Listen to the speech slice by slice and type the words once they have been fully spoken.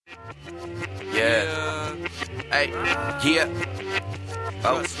Hey, yeah.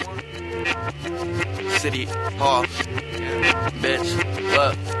 Oh. City Hall. Bitch,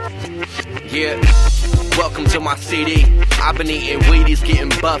 look. Yeah. Welcome to my CD. I've been eating Wheaties, getting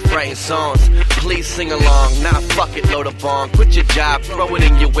buff, writing songs. Please sing along, nah fuck it, load a bong. Quit your job, throw it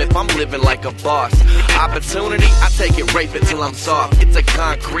in your whip, I'm living like a boss. Opportunity, I take it, rape it till I'm soft. It's a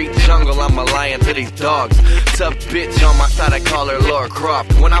concrete jungle, I'm a lion to these dogs. Tough bitch on my side, I call her Laura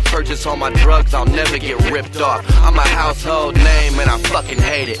Croft. When I purchase all my drugs, I'll never get ripped off. I'm a household name and I fucking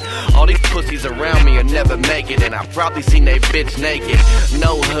hate it. All these pussies around me will never make it, and I've probably seen they bitch naked.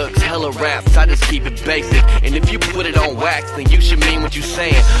 No hooks, hella raps, I just keep it basic. And if you put it on wax, then you should mean what you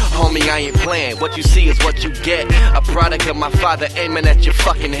saying. Homie, I ain't playing, what you see is what you get. A product of my father aiming at your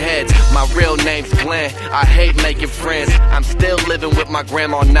fucking heads. My real name's Glenn, I hate making friends. I'm still living with my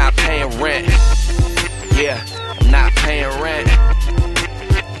grandma, not paying rent. Yeah, I'm not paying rent.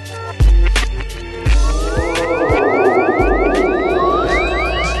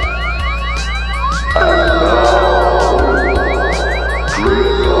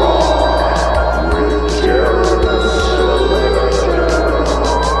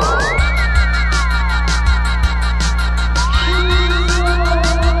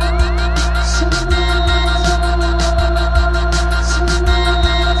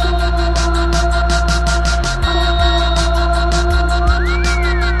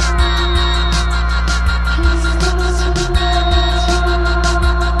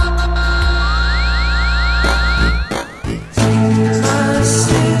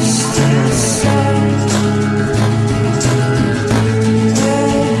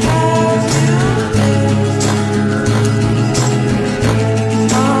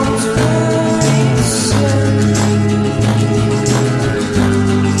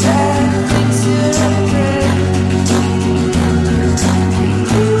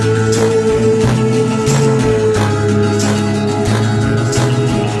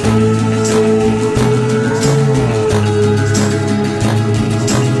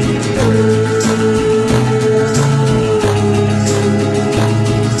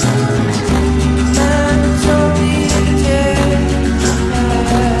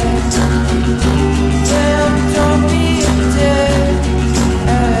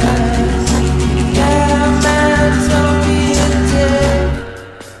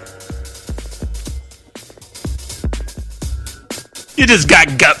 You just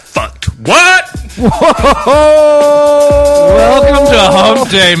got gut fucked. What? Whoa! Welcome to Hump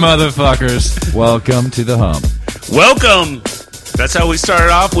Day, motherfuckers. Welcome to the hump. Welcome. That's how we started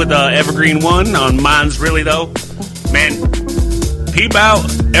off with Evergreen One on Mine's Really Though. Man, peep out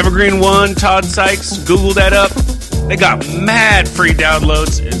Evergreen One, Todd Sykes. Google that up. They got mad free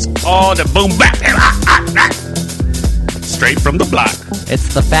downloads. It's all the boom bap. Straight from the block.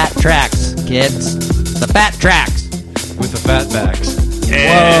 It's the fat tracks, kids. The fat tracks. With the fat backs.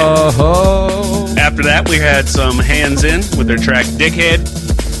 And Whoa! after that, we had some Hands In with their track Dickhead.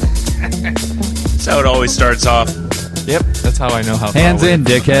 That's how it always starts off. Yep, that's how I know how far Hands away. in,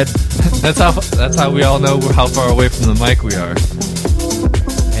 dickhead. That's how we all know how far away from the mic we are.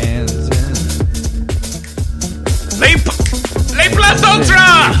 Hands in. Les Plus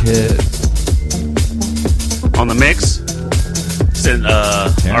Ultra! Dickhead. On the mix. Sent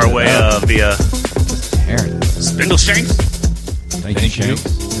our way via Aaron. Spindle Shanks. Thank you, Shanks.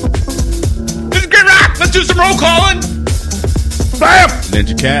 This is Great Rock. Let's do some roll calling. Bam!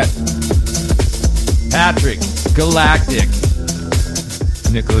 Ninja Cat. Patrick. Galactic.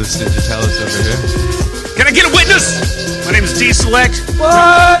 Nicholas Digitalis over here. Can I get a witness? My name is D Select.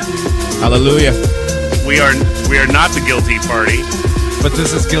 What? Hallelujah. We are not the guilty party. But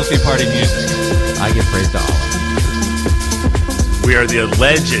this is Guilty Party music. I get praised all. We are the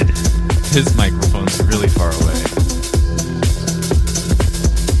alleged. His microphone's really far away.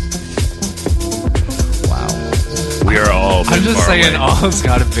 Wow. We are all. I'm just saying, all's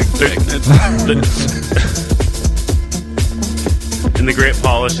got a big dick. And the grit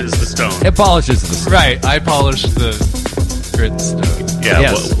polishes the stone. It polishes the stone. Right, I polished the grit stone. Yeah.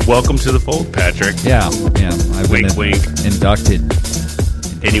 Yes. Welcome to the fold, Patrick. Yeah. I've Wink, been wink. inducted.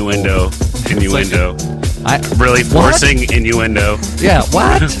 Innuendo. I Really forcing innuendo. Yeah.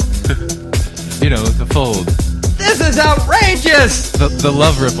 What? You know, the fold. This is outrageous. The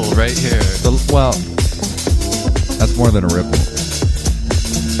love ripple right here. Well, that's more than a ripple.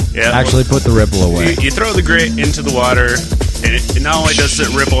 Yeah. Actually, put the ripple away. You throw the grit into the water, and it not only does it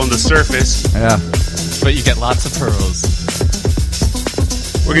ripple on the surface, Yeah. But you get lots of pearls.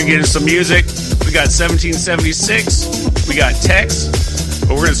 we're going to get into some music. We got 1776. We got Tex. But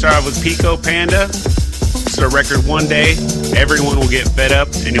we're going to start off with Pico Panda. It's a record One Day. Everyone will get fed up,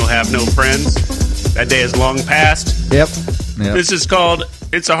 and you'll have no friends. That day is long past. Yep. This is called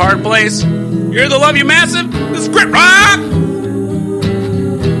It's a Hard Place. You're the Love You Massive. This is Grit Rock.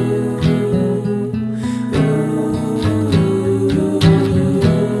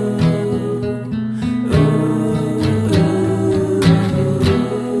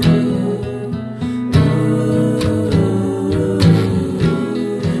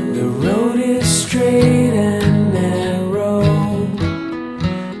 The road is straight and narrow.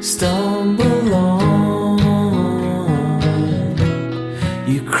 Stumble on.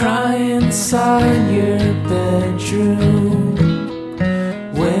 You cry inside your bedroom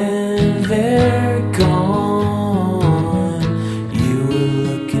when they're gone. You were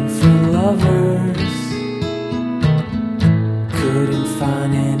looking for lovers, couldn't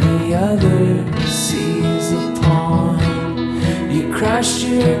find any other seas upon. You crashed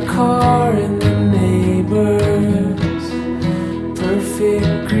your car in the neighbor's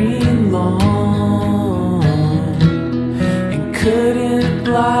perfect green lawn and couldn't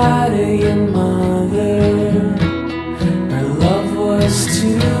lie to your mother. Her love was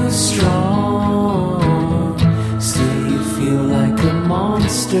too strong. Still you feel like a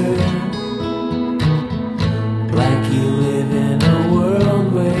monster, like you live in a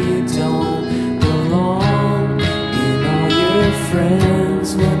world where you don't belong. And all your friends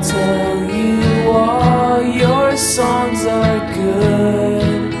will tell you all your songs are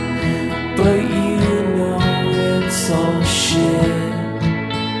good, but you know it's all shit.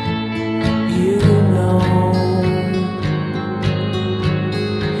 You know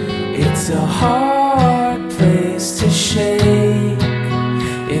it's a hard place to shake.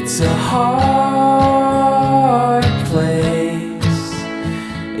 It's a hard place.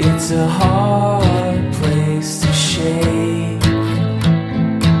 It's a hard place to shake.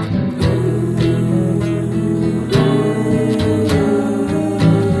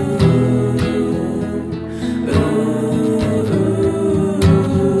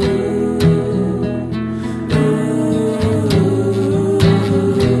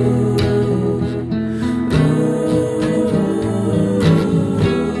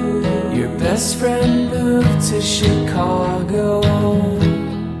 Your best friend moved to Chicago.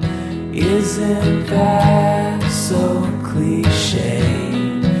 Isn't that so cliche?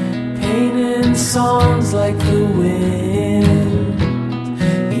 Painting songs like the wind.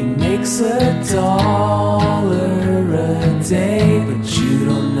 He makes $1 a day, but you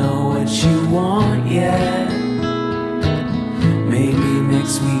don't know what you want yet. Maybe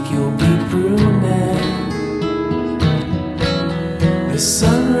next week you'll be brunette. The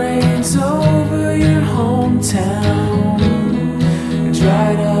sun rains over your hometown,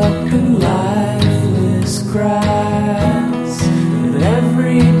 dried up and lifeless grass. But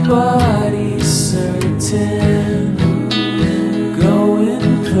everybody's certain,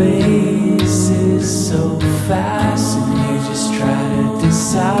 going places so fast, and you just try to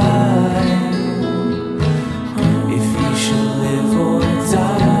decide if you should live or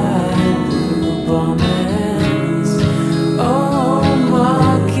die. Blue bonnets, oh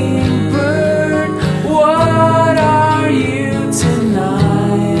mockingbird, what are you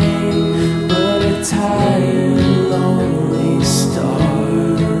tonight but a tired, lonely star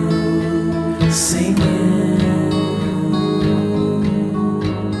singing?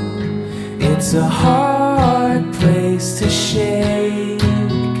 It's a hard place to shake.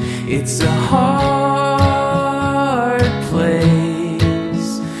 It's a hard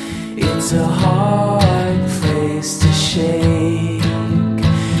place. It's a hard place to shake.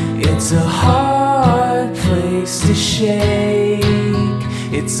 It's a hard place to shake.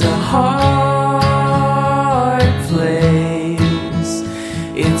 It's a hard place.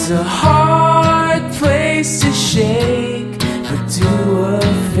 It's a hard place to shake. But do a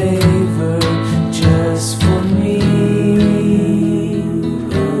favor just for me.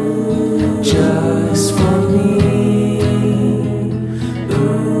 Just for me.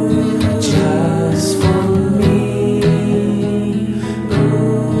 Just for me.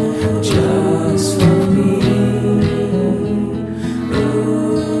 Just for me.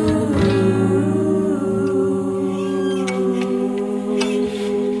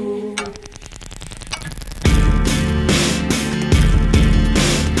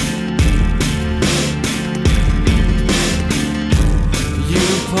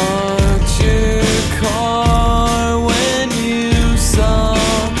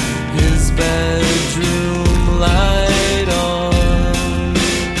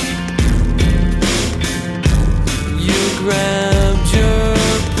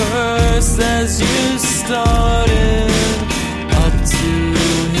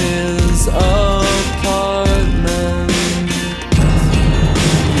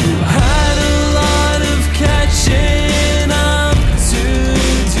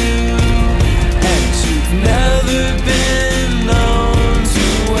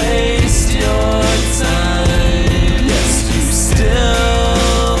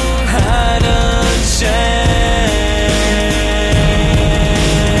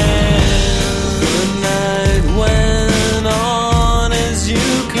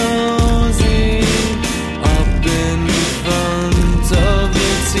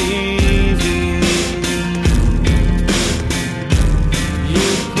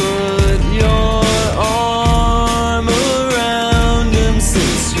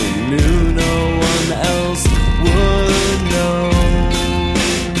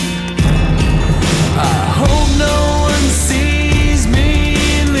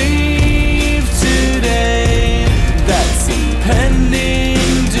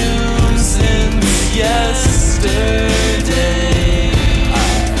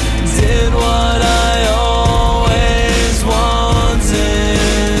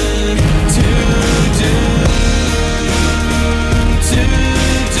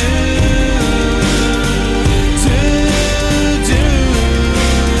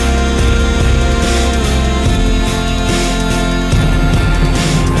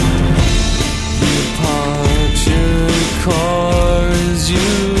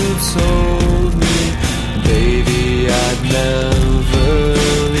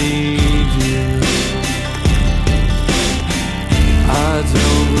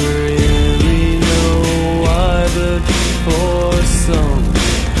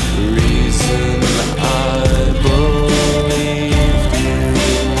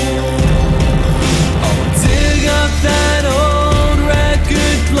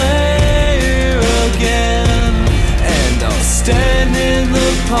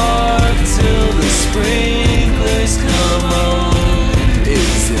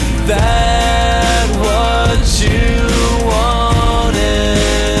 that what you wanted?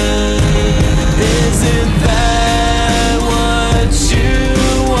 Isn't that what you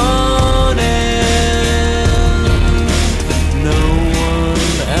wanted? No one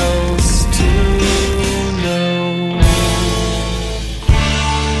else to know.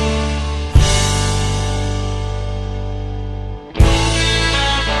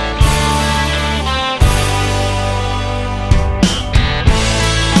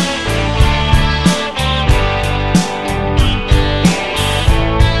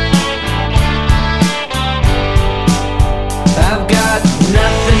 I've got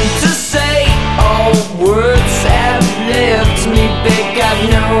nothing to say. All words have left me big. I've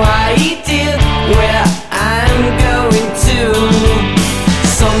no idea where I'm going to.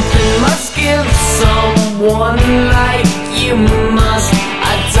 Something must give someone like you must. I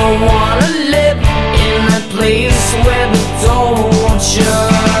don't wanna live in a place where the door won't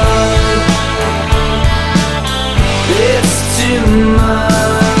shut. It's too much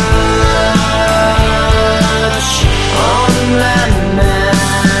on my mind.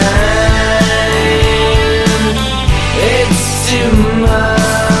 It's too much.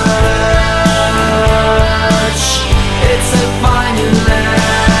 It's a fine line.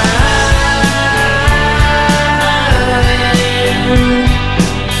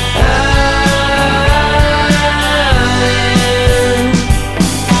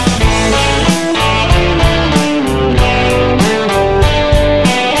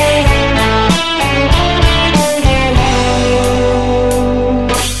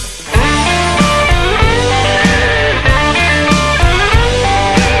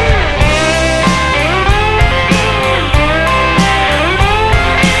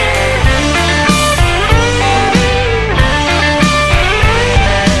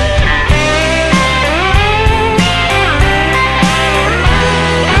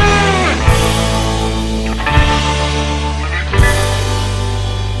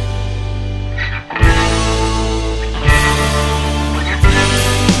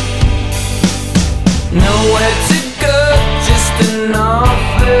 Nowhere to go, just an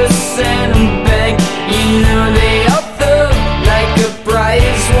office and a bank. You know they all thug like a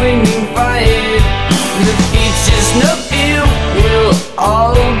prize-winning fight. The future's no view, we'll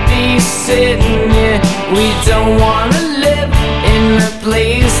all be sitting here. We don't wanna live in a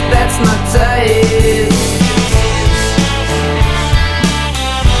place that's not tight.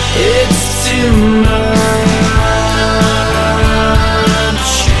 It's too much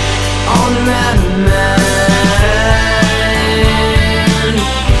on that mind.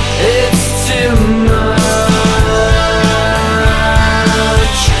 It's too much.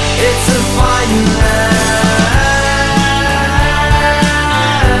 It's a fine line.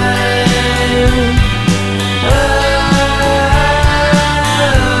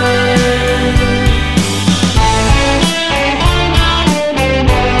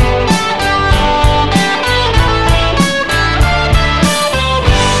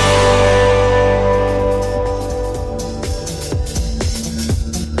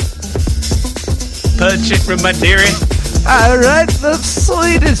 Chick from my dearie. I write the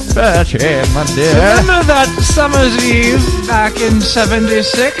sweetest poetry, my dear. Remember that summer's eve back in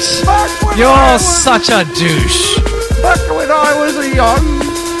 '76? You're such a douche. Back when I was a young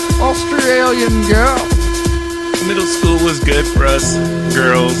Australian girl. Middle school was good for us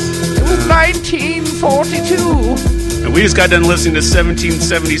girls. It was 1942. And we just got done listening to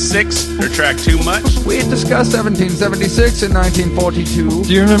 1776, their track Too Much. We had discussed 1776 and 1942.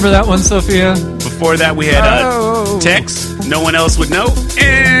 Do you remember that one, Sophia? Before that, we had Tex, No One Else Would Know.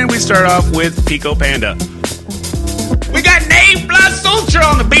 And we start off with Pico Panda. We got Nate Blood Soldier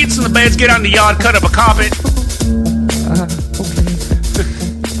on the beats and the beds. Get on the yard, cut up a carpet.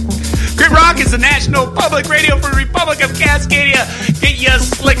 Grit Rock is the national public radio for the Republic of Cascadia. Get your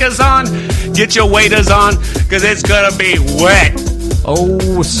slickers on, get your waders on, because it's gonna be wet.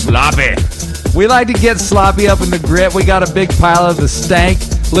 Oh, sloppy. We like to get sloppy up in the grit. We got a big pile of the stank.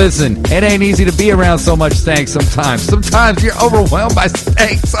 Listen, it ain't easy to be around so much stank sometimes. Sometimes you're overwhelmed by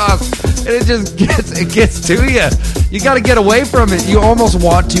stank sauce, and it just gets to you. You got to get away from it. You almost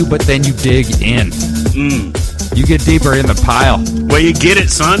want to, but then you dig in. You get deeper in the pile. Where you get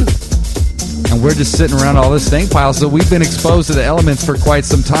it, son? And we're just sitting around all this stank pile, so we've been exposed to the elements for quite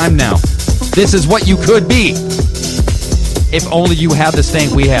some time now. This is what you could be if only you have the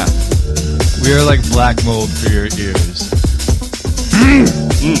stank we have. We are like black mold for your ears.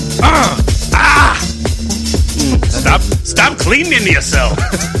 Stop cleaning yourself.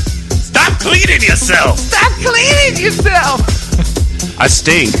 Stop cleaning yourself. Stop cleaning yourself. I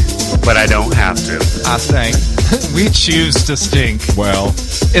stink, but I don't have to. I stink. We choose to stink. Well,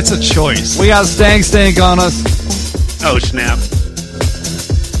 It's a choice. we got stank on us. Oh, snap.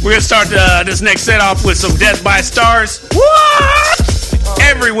 We're going to start this next set off with some Death by Stars. What?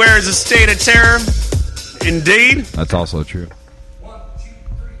 Everywhere is a state of terror. Indeed. That's also true.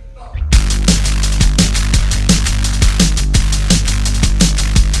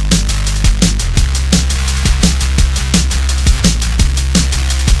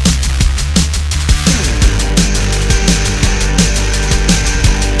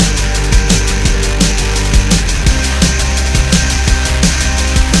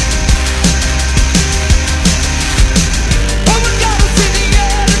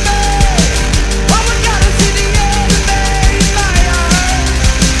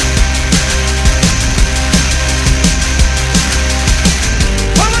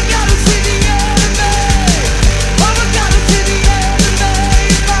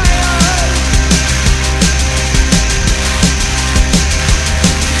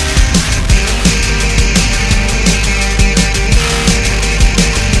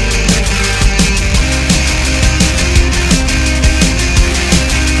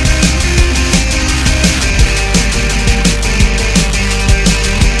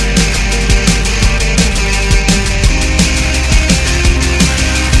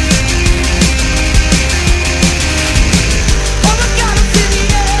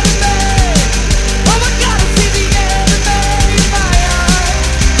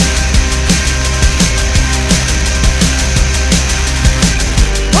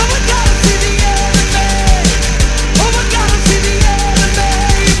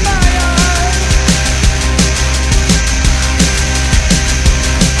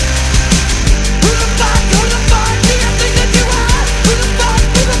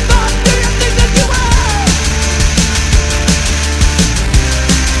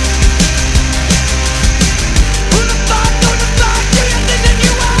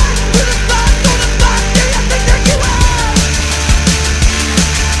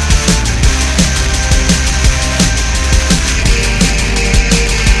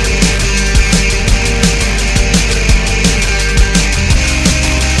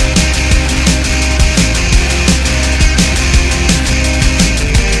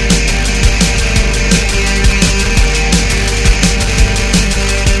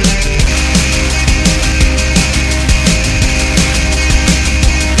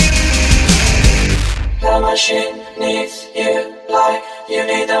 machine needs you like you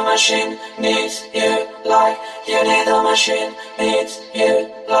need the machine needs you like you need the machine needs you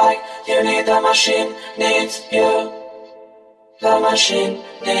like you need the machine needs you. The machine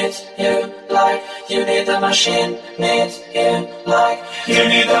needs you like you need the machine needs you like you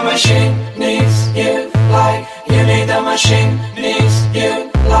need the machine needs you like you need the machine needs you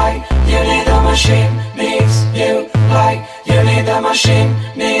like you need the machine needs you like you need the machine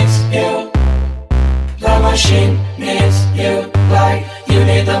needs you. The machine needs you like you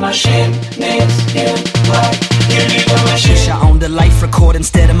need the machine needs you like you need the machine. I own the life record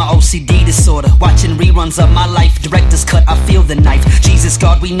instead of my OCD disorder. Watching reruns of my life, director's cut, I feel the knife. Jesus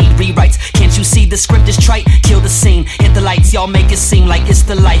God, we need rewrites. Can't you see the script is trite? Kill the scene, hit the lights, y'all make it seem like it's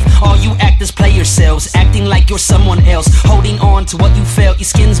the life. All you actors play yourselves, acting like you're someone else. Holding on to what you felt, your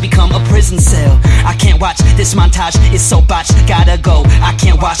skin's become a prison cell. I can't watch this montage, it's so botched, gotta go. I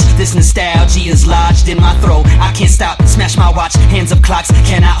can't watch this nostalgia is lodged in my throat. I can't stop, smash my watch, hands of clocks,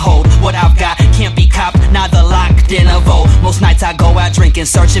 cannot hold what I've got, can't be copped, neither locked in a vote. Most nights I go out drinking,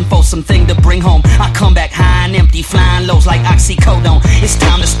 searching for something to bring home. I come back high and empty, flying lows like oxycodone. It's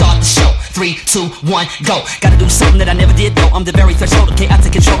time to start the show. 3, 2, 1, go. Gotta do something that I never did though. I'm the very threshold of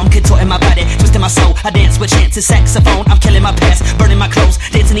chaotic control. I'm contorting my body, twisting my soul. I dance with chances, saxophone. I'm killing my past, burning my clothes,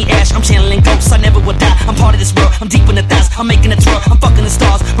 dancing the ash. I'm channeling ghosts. I never will die. I'm part of this world. I'm deep in the thoughts. I'm making a twirl. I'm fucking the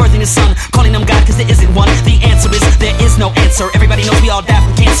stars, birthing the sun, calling them God 'cause there isn't one. The answer is there is no answer. Everybody knows we all die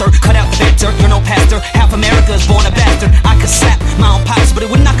from cancer. Cut out the banter. You're no pastor. Half America is born a bastard. I could slap my own pops, but it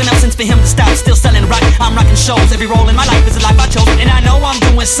would not enough sense for him to stop. Still selling rock. I'm rocking shows. Every role in my life is a life I chose, and I know I'm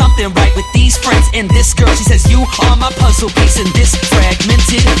doing something right with these friends and this girl. She says you are my puzzle piece in this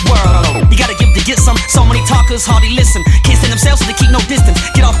fragmented world. You gotta give to get some. So many talkers hardly listen. Can't stand themselves so they keep no distance.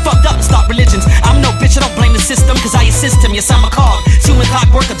 Get all fucked up and start religions. I'm no bitch, I don't blame the system 'cause I assist him. Yes, I'm a cog. Human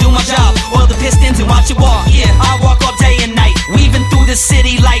clockwork, I do my job. Oil the pistons and watch it walk. Yeah, I walk all day and night, weaving through the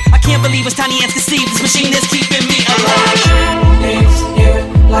city light. I can't believe it's tiny ants deceive. This machine is keeping me alive. Needs you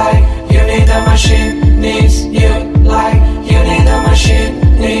like you need the machine needs you like you need the machine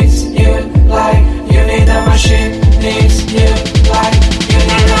needs you like you need the machine needs you like you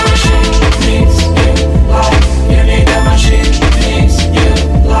need the machine needs you like you need the machine needs you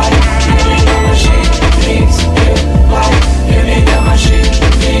like you need the machine needs you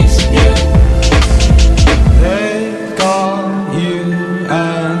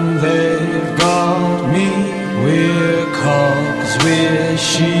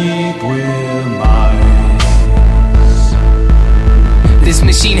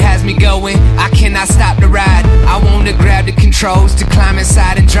This machine has me going, I cannot stop the ride. I wanna grab the controls to climb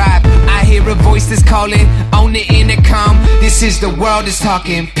inside and drive. I hear a voice that's calling on the intercom. This is the world that's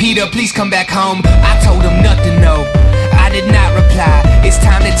talking. Peter, please come back home. I told him nothing, no, I did not reply. It's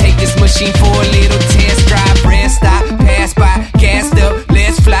time to take this machine for a little test drive. Rest stop, pass by, gassed up,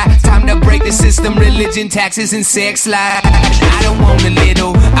 let's fly. Time to break the system, religion, taxes, and sex lies. I don't want a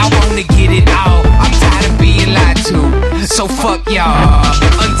little, I wanna get it all. I'm tired of being lied to, so fuck y'all.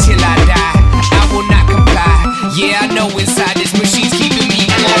 Until I die, I will not comply. Yeah, I know inside this machine's keeping me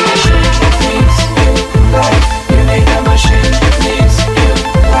alive. You make the machine needs you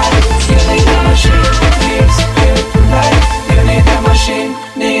right. You make the machine needs you right. You need the machine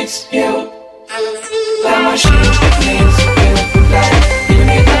needs you. The machine needs you right. You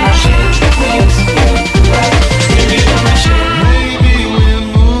need the machine needs you right. You need the machine. Maybe we're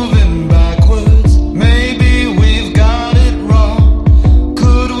moving backwards. Maybe we've got it wrong.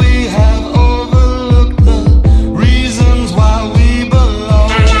 Could we have overlooked the reasons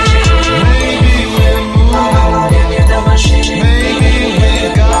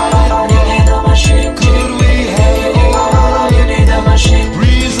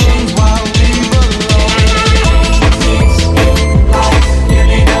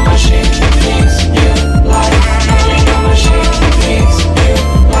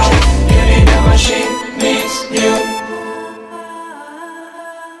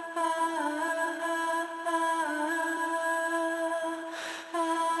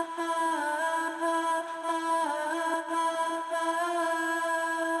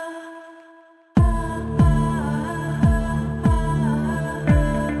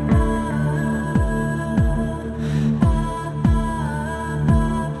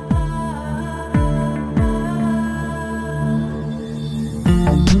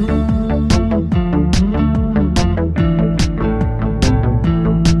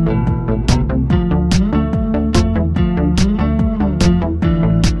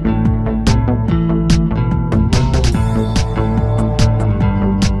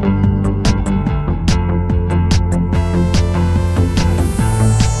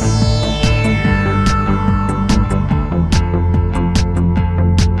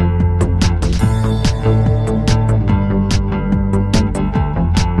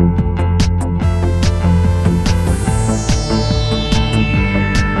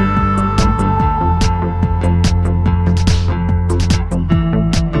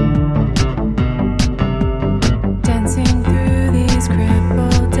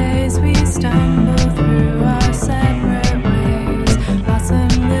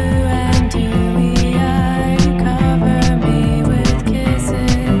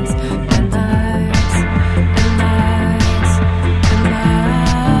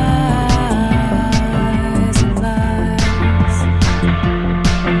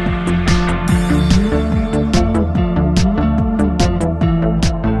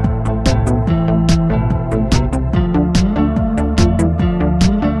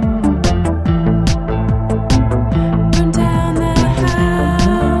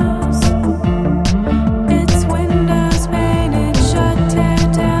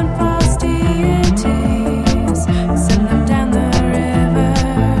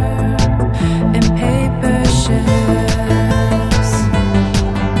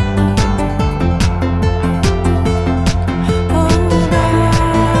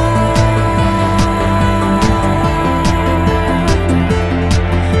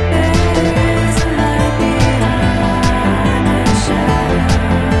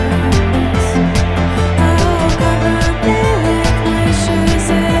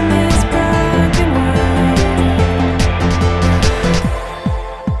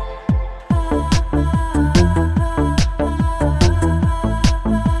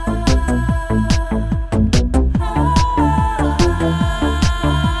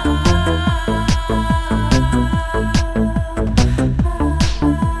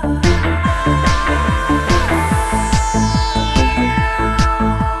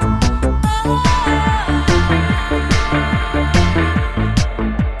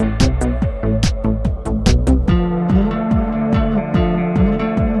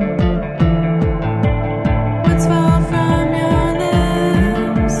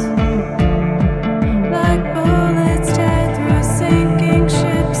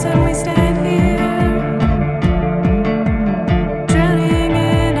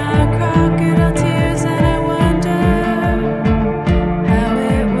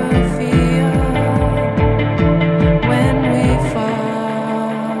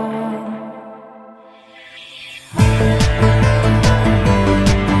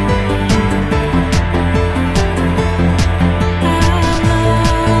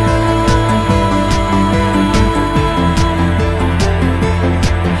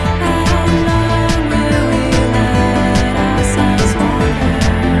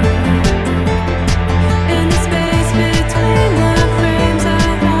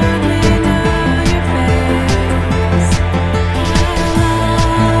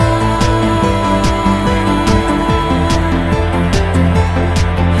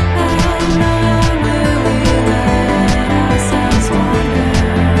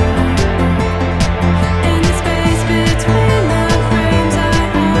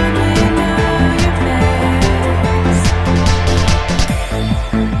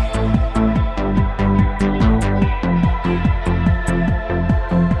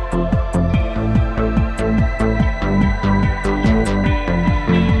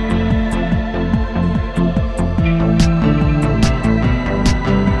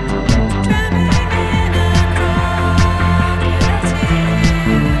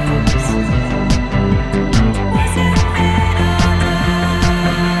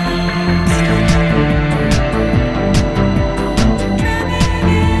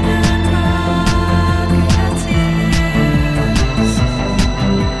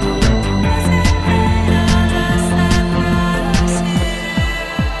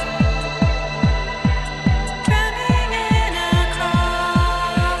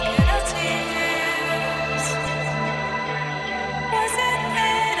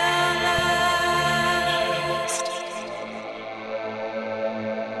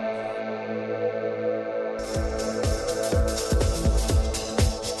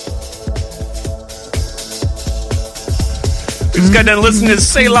just got done listening to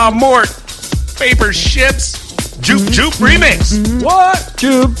Sailor Mort, Paper Ships, Joop Joop remix. What?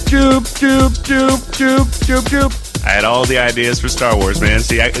 Joop, joop, joop, joop, joop, joop, joop. I had all the ideas for Star Wars, man.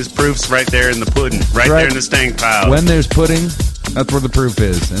 See, it's proof's right there in the pudding, right there in the stank pile. When there's pudding, that's where the proof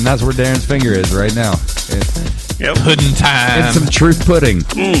is, and that's where Darren's finger is right now. Yep. Pudding time. It's some truth pudding.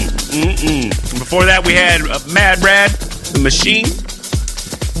 Before that, we had Mad Rad, The Machine.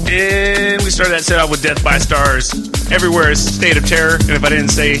 And we started that set off with Death by Stars. Everywhere is State of Terror. And if I didn't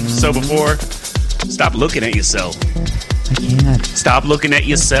say so before, stop looking at yourself. I can't. Stop looking at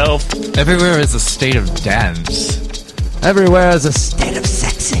yourself. Everywhere is a state of dance. Everywhere is a state of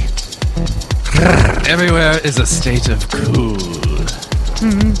sexy. Everywhere is a state of cool.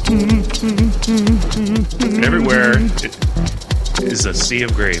 Everywhere is a sea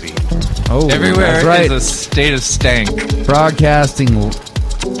of gravy. Oh, Everywhere that's right. is a state of stank. Broadcasting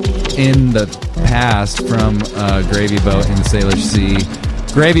in the past from Gravy Boat in the Salish Sea.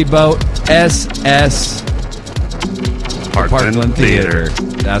 Gravy Boat SS Parkland Theater.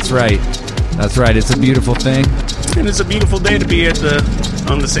 That's right. That's right. It's a beautiful thing. And it's a beautiful day to be on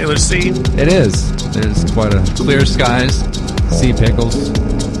the Salish Sea. It is. There's quite a Clear skies. sea pickle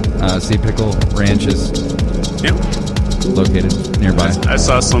ranches Yep. located nearby. I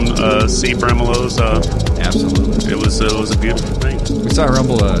saw some sea bremelos. Absolutely. It was a beautiful thing. We saw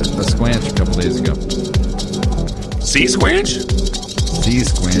Rumble a squanch a couple days ago. Sea squanch? Sea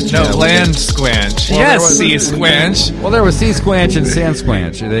squanch. No, yeah, land squanch. Well, Yes, there was- sea squanch. Well, there was sea squanch and sand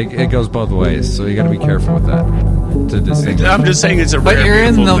squanch. It goes both ways, so you got to be careful with that to distinguish. I'm just saying it's a But rare, you're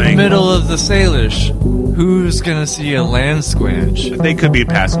in beautiful the thing. middle of the Salish. Who's gonna see a land squanch? They could be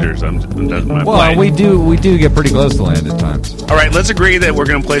passengers. I'm my Well, flight. we do get pretty close to land at times. All right, let's agree that we're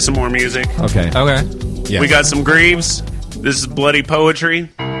going to play some more music. Okay. Okay. We got some Greaves. This is Bloody Poetry.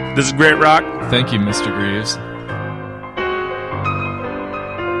 This is Grit Rock. Thank you, Mr. Greaves.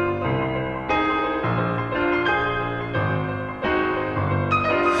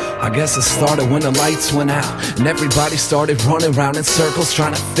 I guess it started when the lights went out and everybody started running around in circles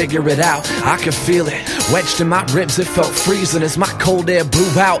trying to figure it out. I could feel it wedged in my ribs, it felt freezing as my cold air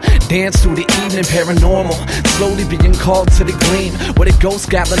blew out. Danced through the evening paranormal, slowly being called to the gleam where the ghosts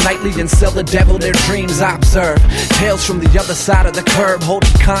gather nightly and sell the devil their dreams. I observe tales from the other side of the curb,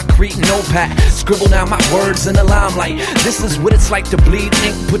 holding concrete notepad, scribble down my words in the limelight. This is what it's like to bleed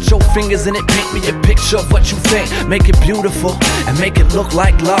ink. Put your fingers in it, paint me a picture of what you think. Make it beautiful and make it look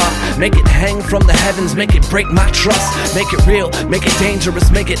like love. Make it hang from the heavens, make it break my trust. Make it real, make it dangerous,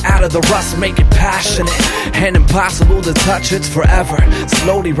 make it out of the rust. Make it passionate and impossible to touch. It's forever,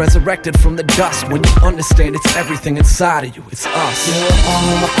 slowly resurrected from the dust. When you understand it's everything inside of you, it's us. You're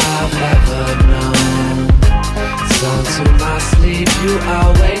all I've ever known. So to my sleep, you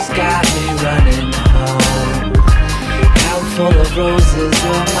always got me running home. Count full of roses,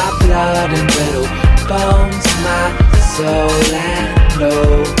 you're my blood and brittle bones, my soul and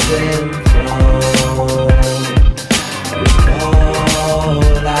open throne. You're all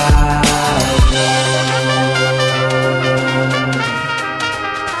I know.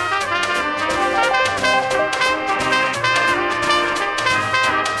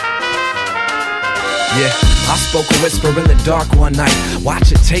 Yeah, I spoke a whisper in the dark one night.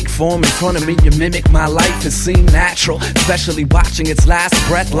 Watch it take form in front of me. You mimic my life, it seemed natural. Especially watching its last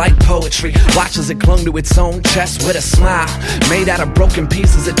breath like poetry. Watch as it clung to its own chest with a smile. Made out of broken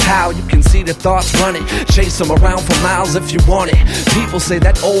pieces of towel. You can see the thoughts running. Chase them around for miles if you want it. People say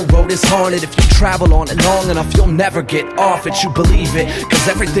that old road is haunted. If you travel on it long enough, you'll never get off it. You believe it, cause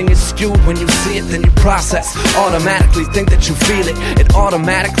everything is skewed. When you see it, then you process. Automatically think that you feel it. It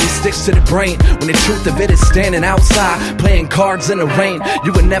automatically sticks to the brain. When the truth of it is standing outside, playing cards in the rain.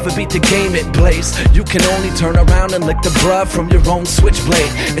 You would never beat the game it plays. You can only turn around and lick the blood from your own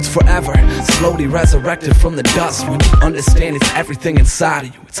switchblade. It's forever, slowly resurrected from the dust. When you understand it's everything inside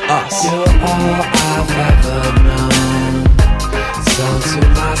of you, it's us. You're all I've ever known. So to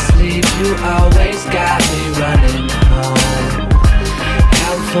my sleep, you always got me running home.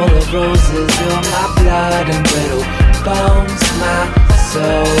 Count full of roses, you're my blood and brittle bones, my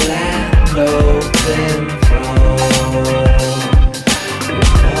soul and open throne.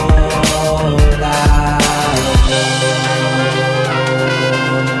 You're all I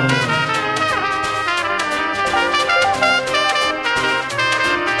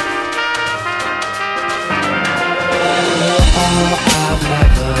know. All I've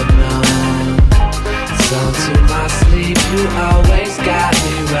ever known. So to my sleep, you always got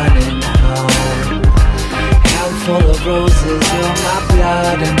me running home. Count full of roses, you're my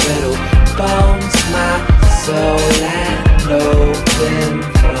blood and brittle bones, my soul and open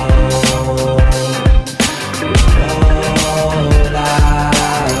throne. You're all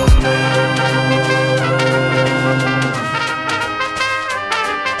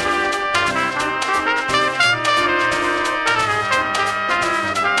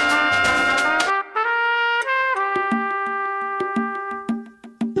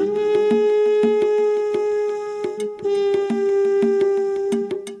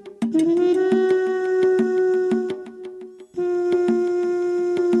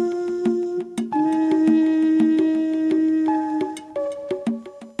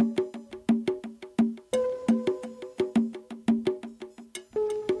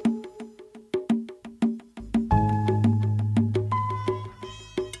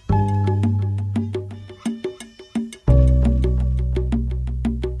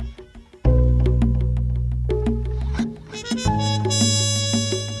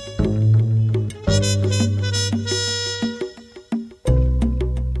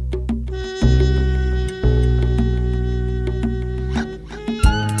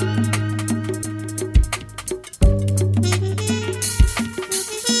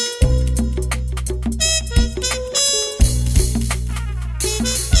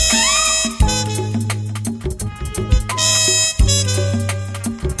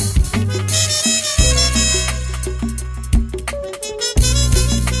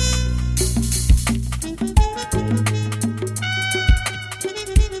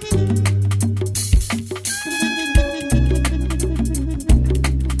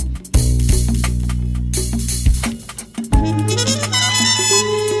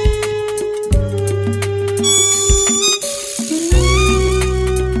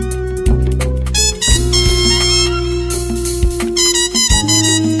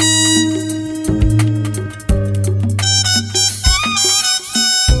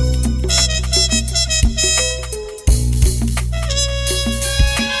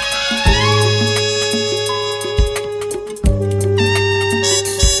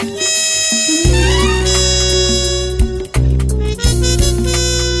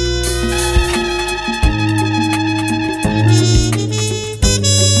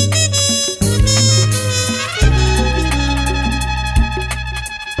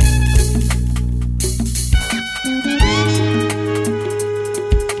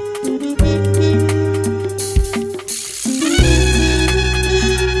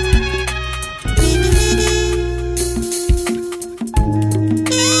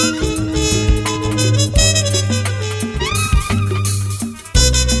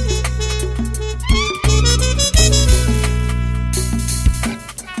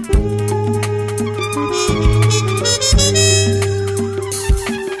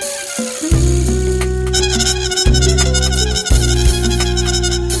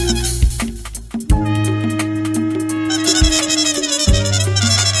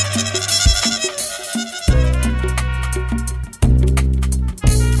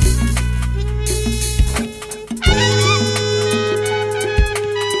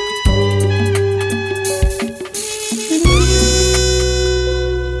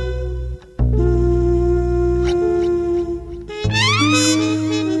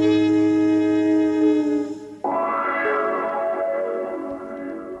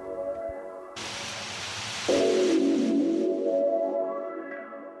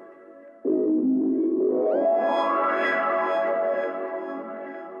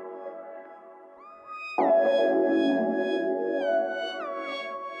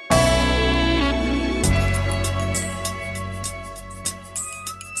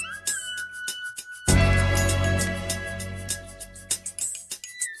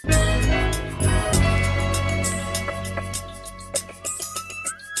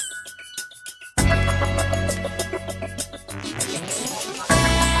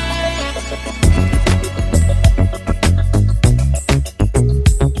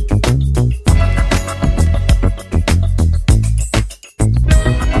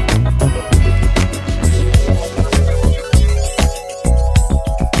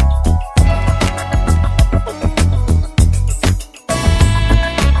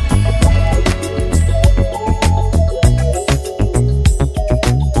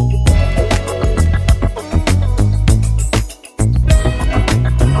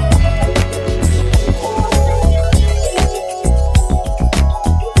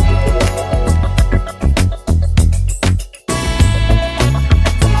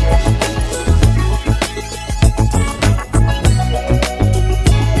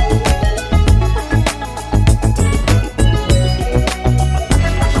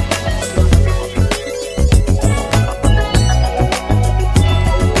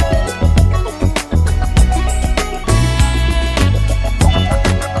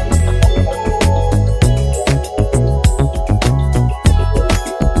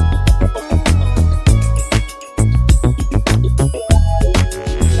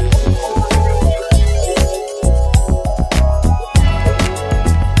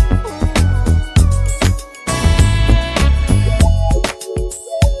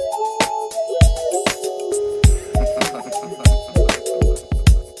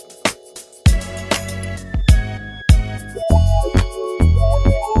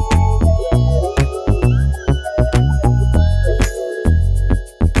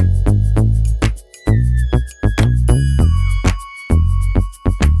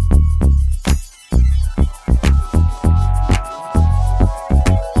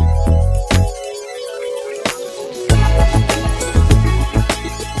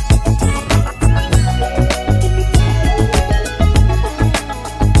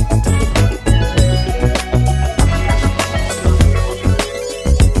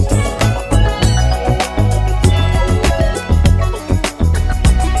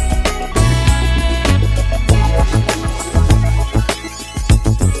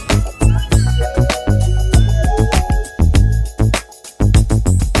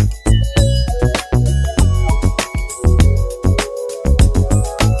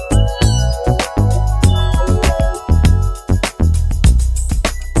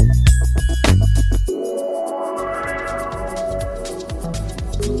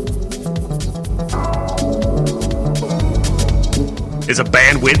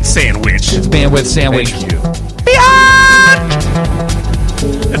bandwidth sandwich. It's bandwidth sandwich. Thank you.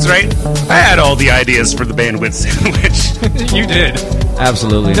 That's right. I had all the ideas for the bandwidth sandwich. You did.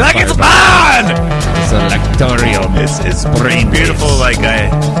 Absolutely. Like it's inspired by on! Selectorium. It's beautiful. Like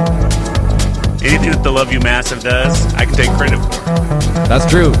anything that the Love You Massive does, I can take credit for. That's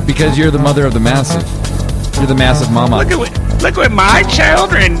true, because you're the mother of the massive. You're the massive mama. Look what my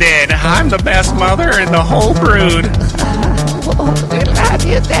children did. I'm the best mother in the whole brood. We love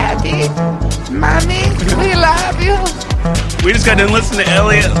you, Daddy. Mommy, we love you. We just got to listen to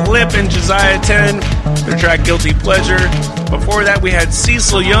Elliot Lip and Josiah 10, their track Guilty Pleasure. Before that, we had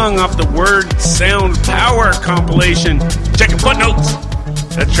Cecil Young off the Word Sound Power compilation. Check your footnotes.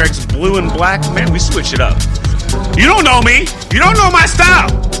 That track's Blue and Black. Man, we switch it up. You don't know me. You don't know my style.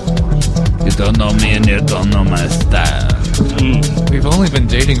 You don't know me and you don't know my style. We've only been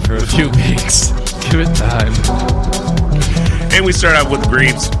dating for a few weeks. Give it time. And we start out with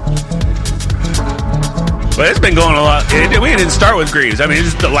Greaves. But it's been going a lot. We didn't start with Greaves. I mean,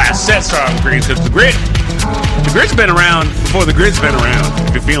 this is the last set started with Greaves because the Grit's been around before the Grit's been around,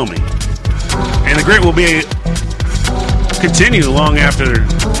 if you feel me. And the Grit will continue long after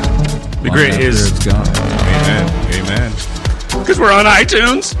the Grit is gone. Amen. Because we're on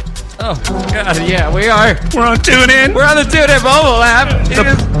iTunes. Oh, God, yeah, we are. We're on TuneIn. We're on the TuneIn mobile app. You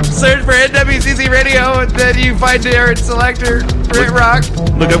just search for NWCC Radio, and then you find Darren Selector, Grit Rock.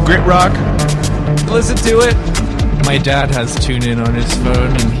 Look up Grit Rock. Listen to it. My dad has TuneIn on his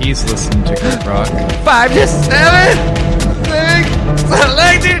phone, and he's listening to Grit Rock. 5 to 7.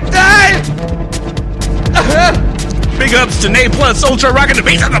 Selector time. Big ups to Nate Plus Ultra rocking the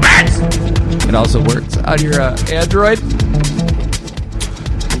beats on the bats. It also works on your Android.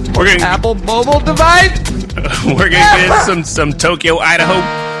 We're gonna Apple mobile device. We're gonna get some Tokyo, Idaho.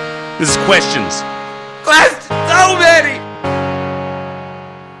 This is questions. That's so many.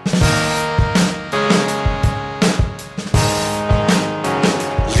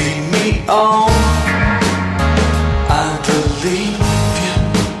 Lead me on, I believe you,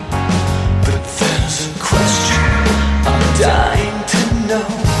 but there's a question I'm dying to know.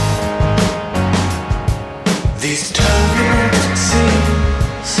 These turbulent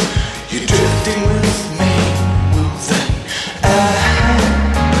seas, you're drifting with me, will they ever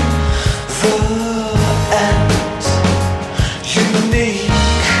end? Unique,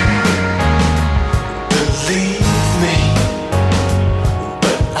 believe me,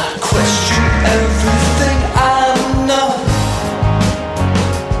 but I question everything I know.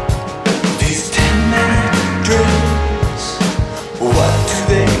 These 10-minute drills, what do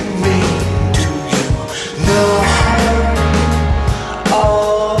they mean? Do you know?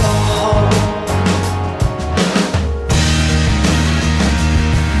 Oh,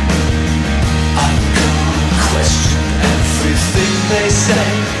 I'm gonna question everything they say,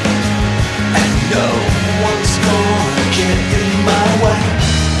 and no one's gonna get in my way.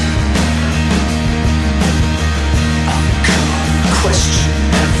 I'm gonna question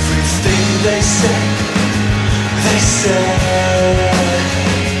everything they say. They say.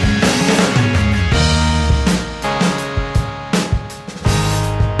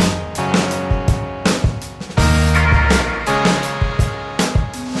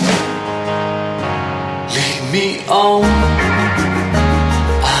 Lead me on,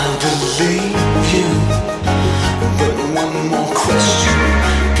 I believe you, but one more question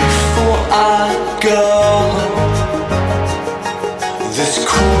before I go. This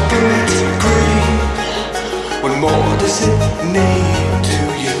corporate greed, what more does it need? Do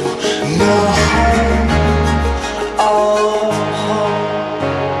you know? Oh,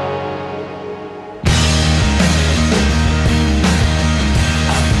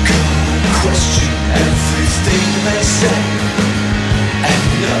 I'm gonna question everything they say, and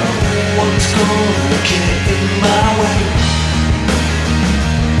no one's gonna get in my way.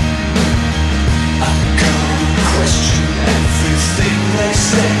 I'm gonna question everything they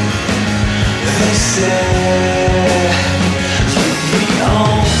say. They say, leave me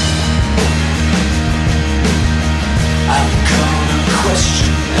on. I'm gonna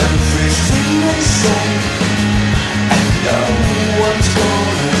question everything they say, and no one's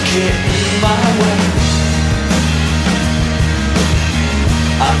gonna get in my way.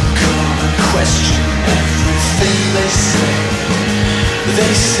 I'm gonna question everything they say.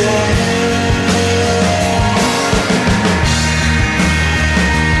 They say.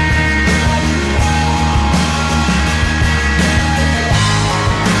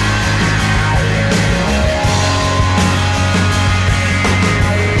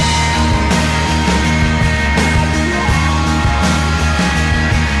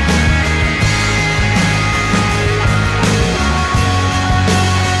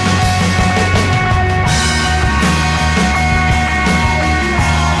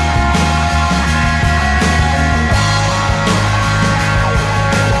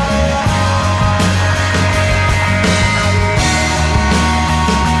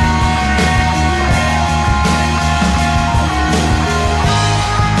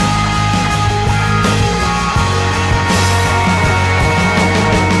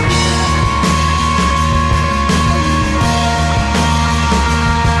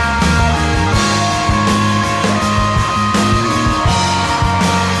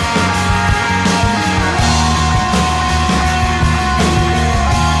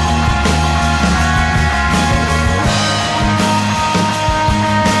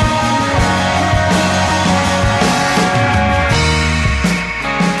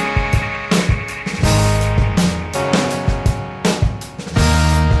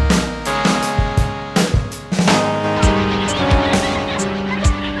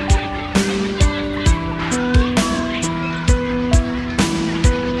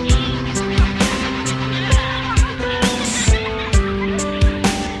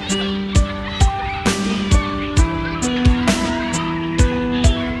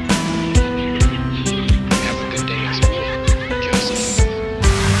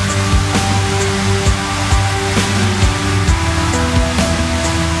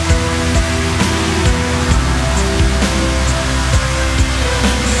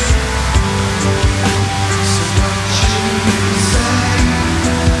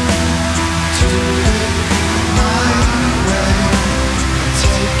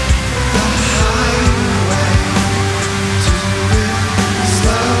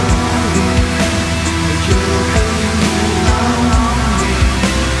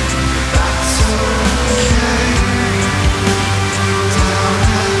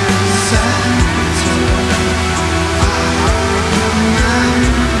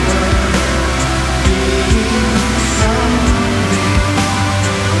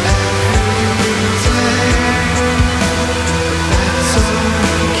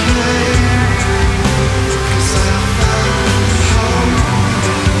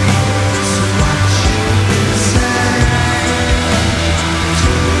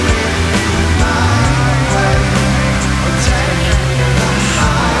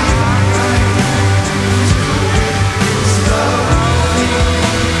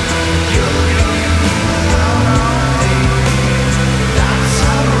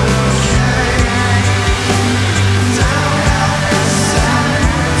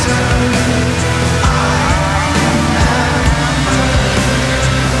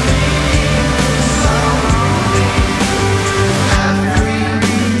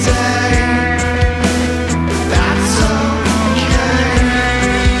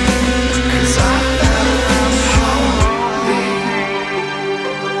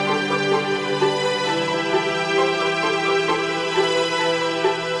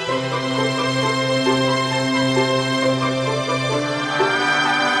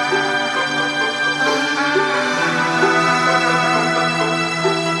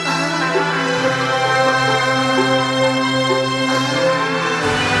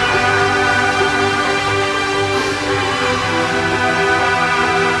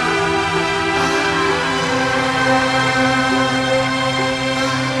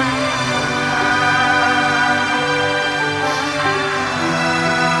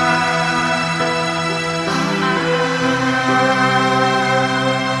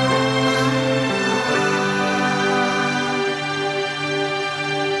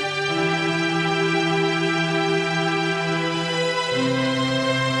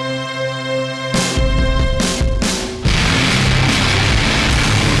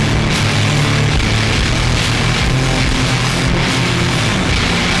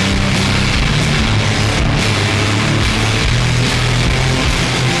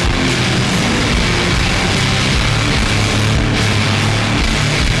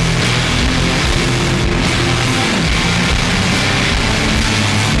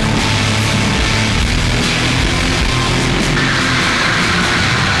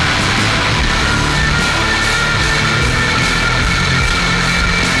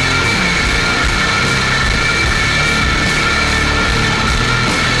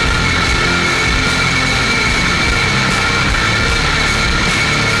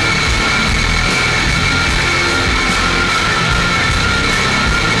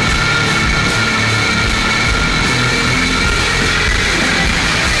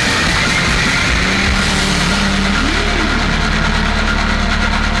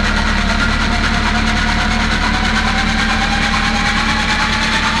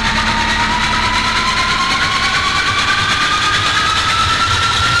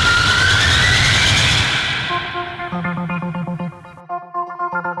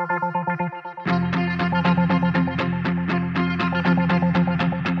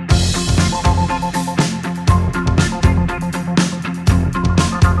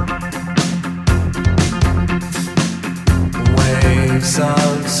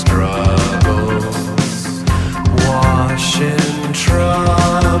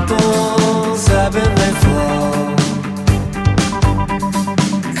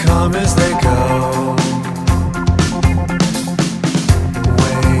 come as they go.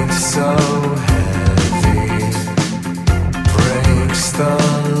 Weight so heavy breaks the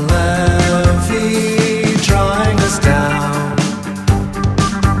levee, drawing us down.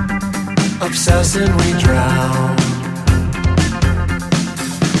 Obsessing we drown.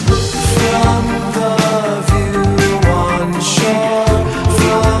 From the view on shore,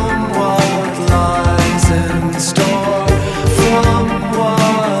 from what lies in store, from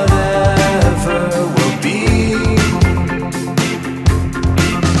whatever will be,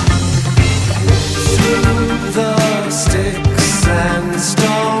 through the sticks and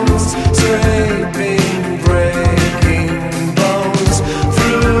stones, scraping, breaking bones,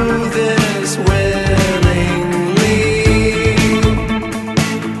 through this willing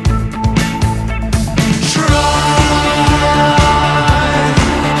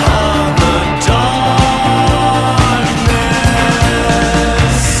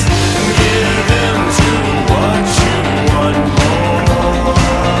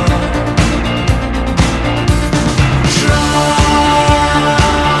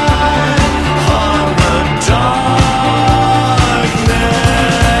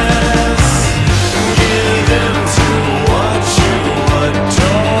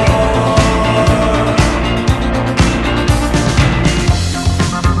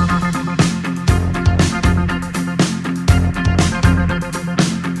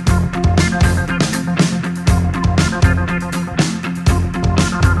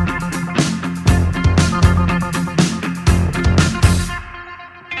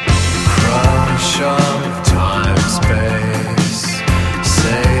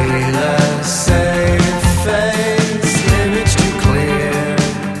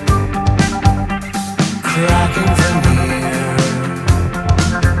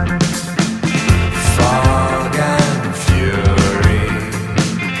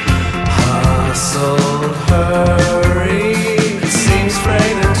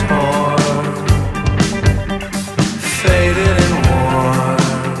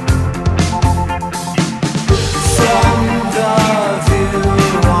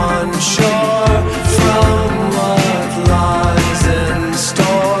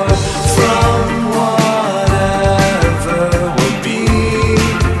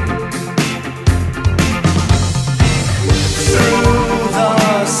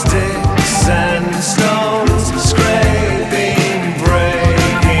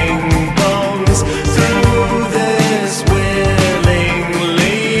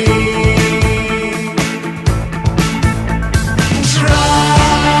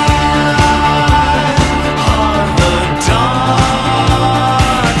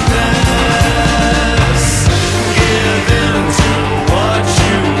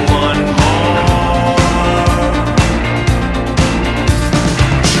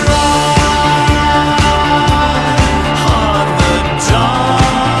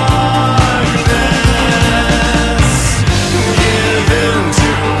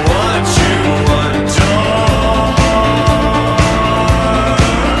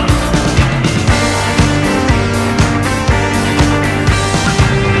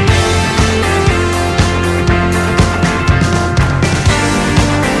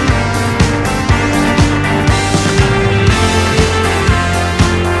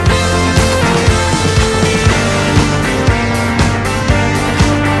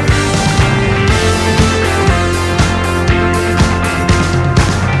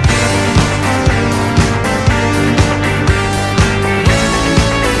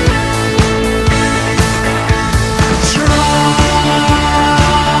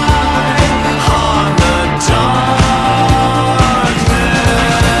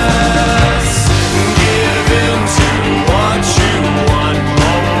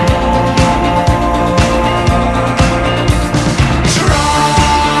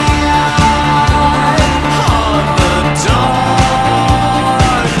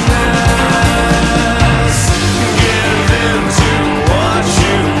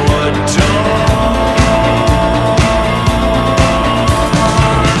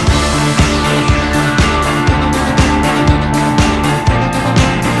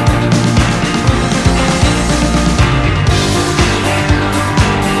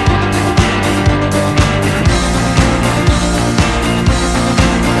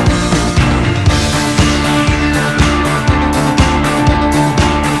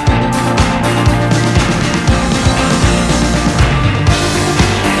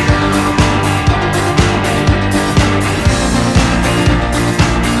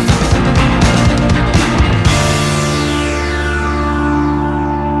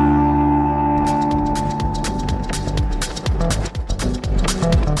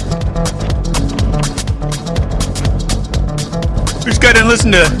We just got to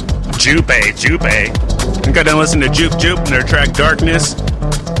listen to Jupe. We got to listen to Jupe and their track Darkness.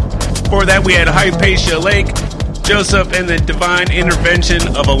 Before that, we had Hypatia Lake, Joseph, and the Divine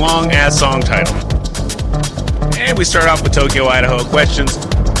Intervention of a long-ass song title. And we start off with Tokyo, Idaho questions.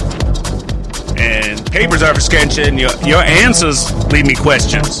 And papers are for sketching. Your answers leave me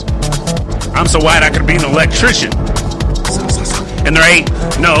questions. I'm so white I could be an electrician. And there ain't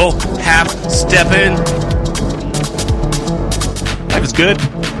no half-stepping. Life is good.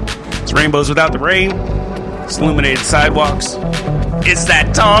 It's rainbows without the rain. It's illuminated sidewalks. It's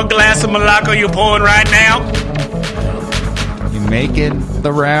that tall glass of Malacca you're pouring right now. You making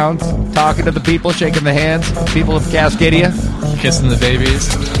the rounds, talking to the people, shaking the hands, people of Cascadia. Kissing the babies.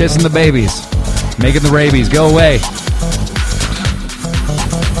 Kissing the babies. Making the rabies go away.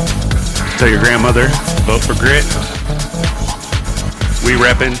 Tell your grandmother, vote for Grit. We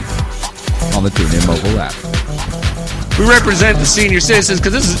reppin' on the TuneIn mobile app. We represent the senior citizens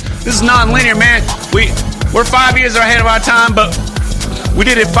because this is non-linear, man. We're 5 years ahead of our time, but we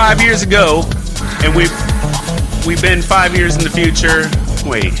did it 5 years ago, and we've been 5 years in the future.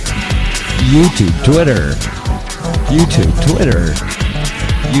 Wait. YouTube, Twitter.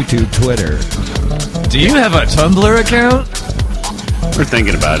 Do you have a Tumblr account? We're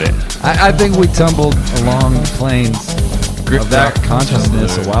thinking about it. I think we tumbled along the plains of that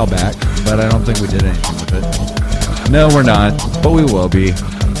consciousness a while back, but I don't think we did anything with it. No, we're not, but we will be.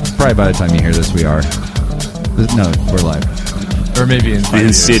 Probably by the time you hear this, we are. No, we're live. Or maybe in 5 The years.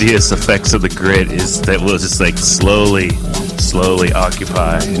 insidious effects of the Grit is that we'll just like slowly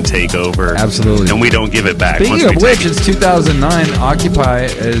occupy and take over. Absolutely. And we don't give it back. Speaking of which, it's 2009. Occupy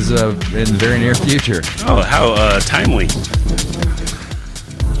is in the very near future. Oh, how timely.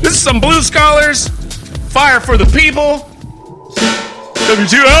 This is some Blue Scholars. Fire for the people.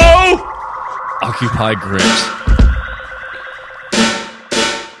 WTO! Occupy Grit.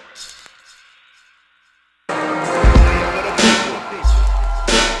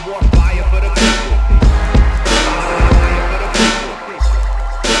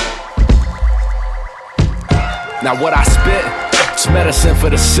 Now what I spit, it's medicine for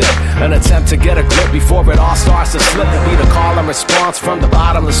the sick. An attempt to get a grip before it all starts to slip. To be the call and response from the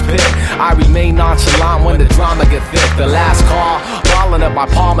bottomless pit. I remain nonchalant when the drama get thick. The last call, balling up my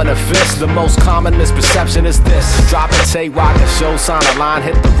palm in a fist. The most common misperception is this: drop a tape, rock a show, sign a line,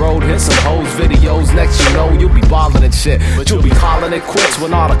 hit the road, hit some hoes, videos. Next you know, you'll be balling and shit, but you'll be calling it quits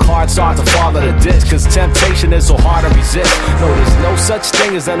when all the cards start to fall in the ditch. Cause temptation is so hard to resist. No, there's no such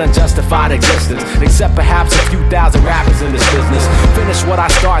thing as an unjustified existence, except perhaps a few thousand rappers in this business. Finish what I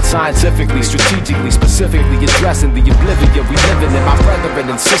start scientifically, strategically, specifically addressing the oblivion we living in. My brethren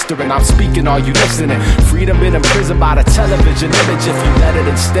and sister, and I'm speaking, are you listening? Freedom been imprisoned by the television image. If you let it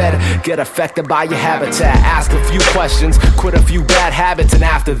instead get affected by your habitat, ask a few questions, quit a few bad habits, and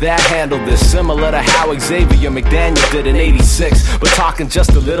after that handle this. Similar to how Xavier McDaniel did in '86, but talking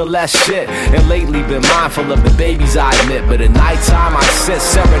just a little less shit. And lately been mindful of the babies I admit, but at nighttime I sit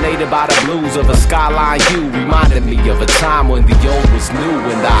serenaded by the blues of a skyline view, reminding me of a time when the old was new.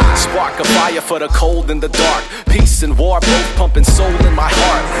 And I spark a fire for the cold and the dark. Peace and war both pumping soul in my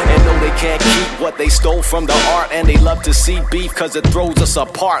heart. And no, they can't keep what they stole from the art. And they love to see beef cause it throws us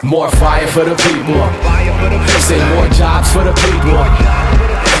apart. More fire for the people. Say more jobs for the people.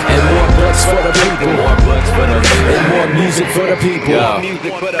 And more books for the people. And more music for the people.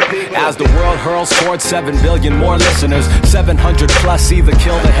 As the world hurls towards 7 billion more listeners, 700 plus either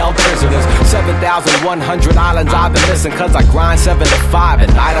killed or held prisoners. 7,100 islands I've been missing cause I grind 7 to 5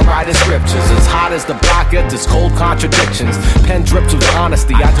 at night I'm writing scriptures. As hot as the block gets, it's cold contradictions. Pen drips with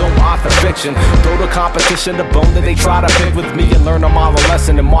honesty, I don't author fiction. Throw the competition the bone that they try to pick with me, and learn them all a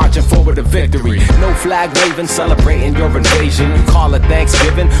lesson and marching forward to victory. No flag waving, celebrating your invasion. You call it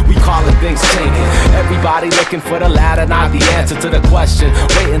Thanksgiving, we call it things changing. Everybody looking for the ladder, not the answer to the question.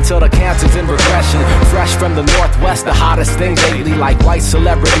 Wait until the cancer's in regression. Fresh from the Northwest, the hottest thing lately, like white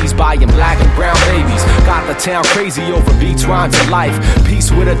celebrities buying black and brown babies. Got the town crazy over beats, rhymes, and life.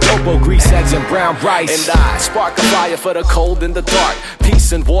 Peace with a dopo, grease, eggs, and brown rice. And I spark a fire for the cold and the dark.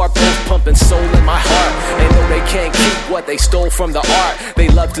 Peace and war both pumping soul in my heart. And no, they can't keep what they stole from the art. They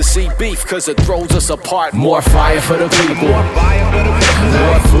love to see beef cause it throws us apart. More fire for the people.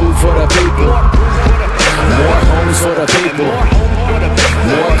 More food for the people. More homes for the people.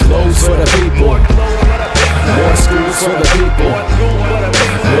 More clothes for the people. More schools for the people.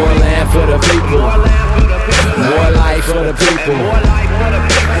 More land for the people. More life for the people.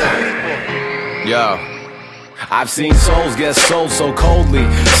 Yo, I've seen souls get sold so coldly.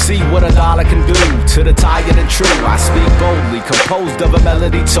 See what a dollar can do to the tired and true. I speak boldly, composed of a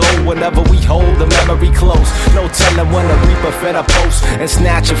melody told whenever we hold the memory close. No telling when the reaper fed a post and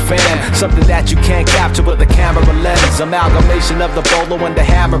snatch a fan. Something that you can't capture with the camera lens. Amalgamation of the bolo and the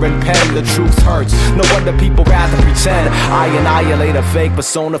hammer and pen. The truth hurts, no wonder people rather pretend. I annihilate a fake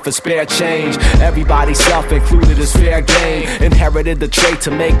persona for spare change. Everybody self-included is fair game. Inherited the trait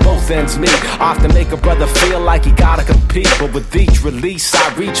to make both ends meet. Often make a brother feel like he gotta compete, but with each release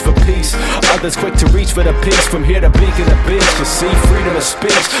I reach for peace. Others quick to reach for the peace. From here to Beacon to Beach, you see freedom of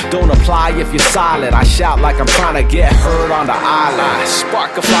speech don't apply if you're silent. I shout like I'm trying to get heard on the island.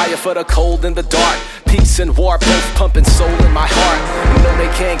 Spark a fire for the cold and the dark. Peace and war both pumping soul in my heart. You know they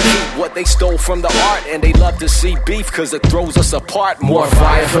can't keep what they stole from the art, and they love to see beef cause it throws us apart. More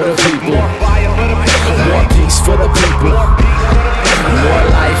fire for the people, more peace for the people, more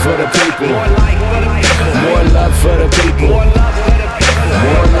life for the people, more love for the people,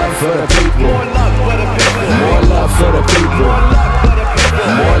 more love for the people, more love for the people,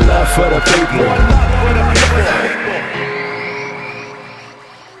 more love for the people.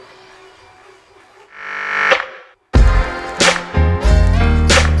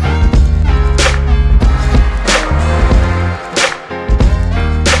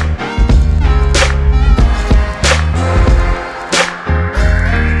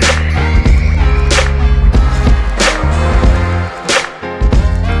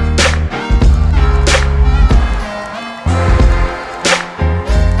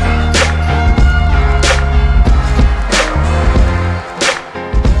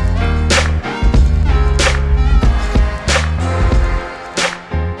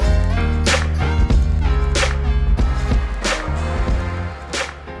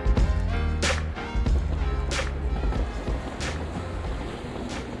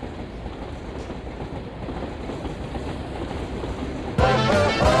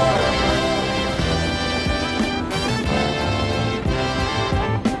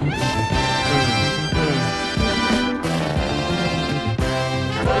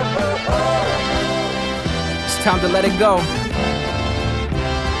 Time to let it go.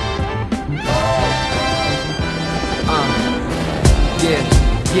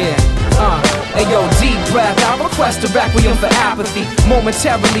 Ayo, deep breath, I request a requiem for apathy.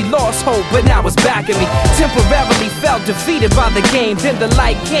 Momentarily lost hope, but now it's back at me. Temporarily felt defeated by the game. Then the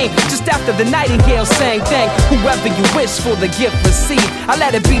light came, just after the nightingale sang. Thank whoever you wish for the gift received. I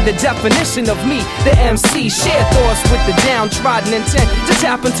let it be the definition of me, the MC. Share thoughts with the downtrodden intent to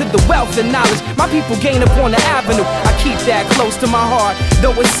tap into the wealth and knowledge my people gain upon the avenue. I keep that close to my heart,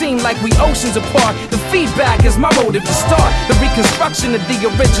 though it seemed like we oceans apart. The feedback is my motive to start the reconstruction of the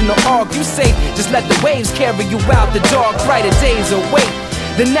original arc. You say, just let the waves carry you out. The dark, brighter days await.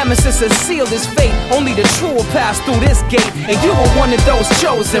 The nemesis has sealed his fate. Only the true will pass through this gate, and you were one of those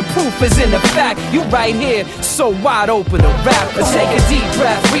chosen. Proof is in the fact. You right here, so wide open to rap. But take a deep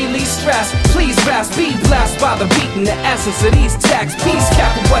breath, release stress. Please rest, be blessed by the beat and the essence of these texts. Peace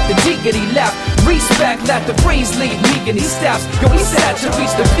cap with what the diggity left. Respect, let the breeze lead me in these steps. Yo, we set to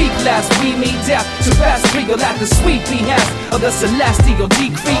reach the peak last. We meet death to rest. Regal at the sweet behest of the celestial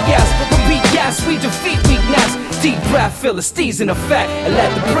decree. Yes, repeat yes, we defeat weakness. Deep breath, Philistines in effect. And let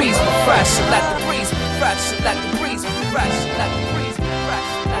the breeze be fresh. Let the breeze be fresh. Let the breeze be fresh. Let the breeze be fresh.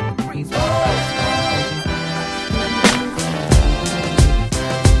 Let the breeze be fresh.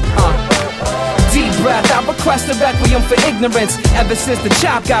 Deep breath, I request a requiem for ignorance. Ever since the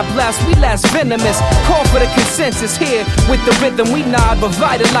chop got blessed, we less venomous. Call for the consensus here. With the rhythm we nod,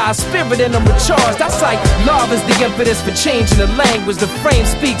 revitalize spirit in them recharged. I cite love as the impetus for changing the language the frame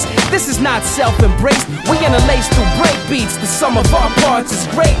speaks. This is not self-embraced. We interlace through break beats. The sum of our parts is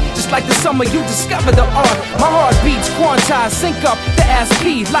great. Just like the summer you discover the art. My heart beats quantized, sync up the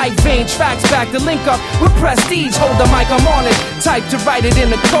SP. Light vein tracks back to link up with prestige. Hold the mic, I'm on it. Type to write it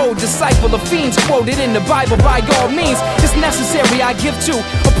in the code. Disciple of fiends. Quoted in the Bible by all means. It's necessary I give to.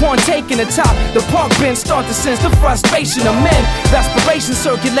 Upon taking the top, the park bench start to sense the frustration of men. Respiration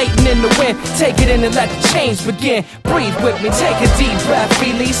circulating in the wind. Take it in and let the change begin. Breathe with me, take a deep breath,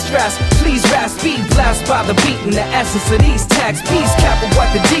 release stress. Please rest, be blessed by the beat and the essence of these texts. Peace cap with what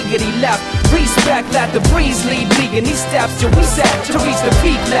the diggity left. Respect, let the breeze lead me in these steps. Till we set to reach the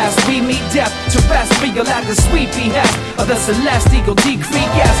peak last. We meet death to rest, regal at the sweet behest of the celestial decree.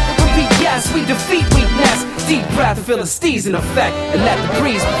 Yes, Repeat yes, we defeat weakness. Deep breath, Philistines in effect. And let the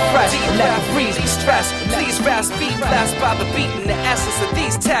breeze be fresh, and let the breeze be stressed. Please rest, be blessed by the beat and the essence of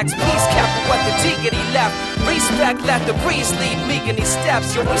these texts. Please cap what the diggity left. Respect, let the breeze lead me in these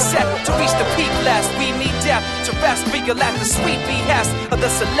steps. You're reset to reach the peak last. We meet death to rest, recollect the sweet behest of the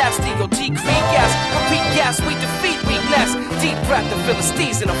celestial decree. Yes, repeat yes, we defeat weakness. Deep breath, the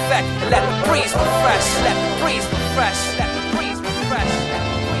Philistines in effect. And let the breeze be fresh, let the breeze be fresh, let the breeze be fresh, let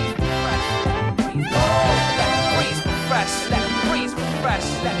the breeze be fresh, let the breeze be fresh, let the breeze be fresh, let the breeze be fresh,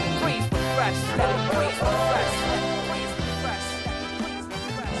 let the breeze be fresh, let the breeze be fresh, let the breeze be fresh.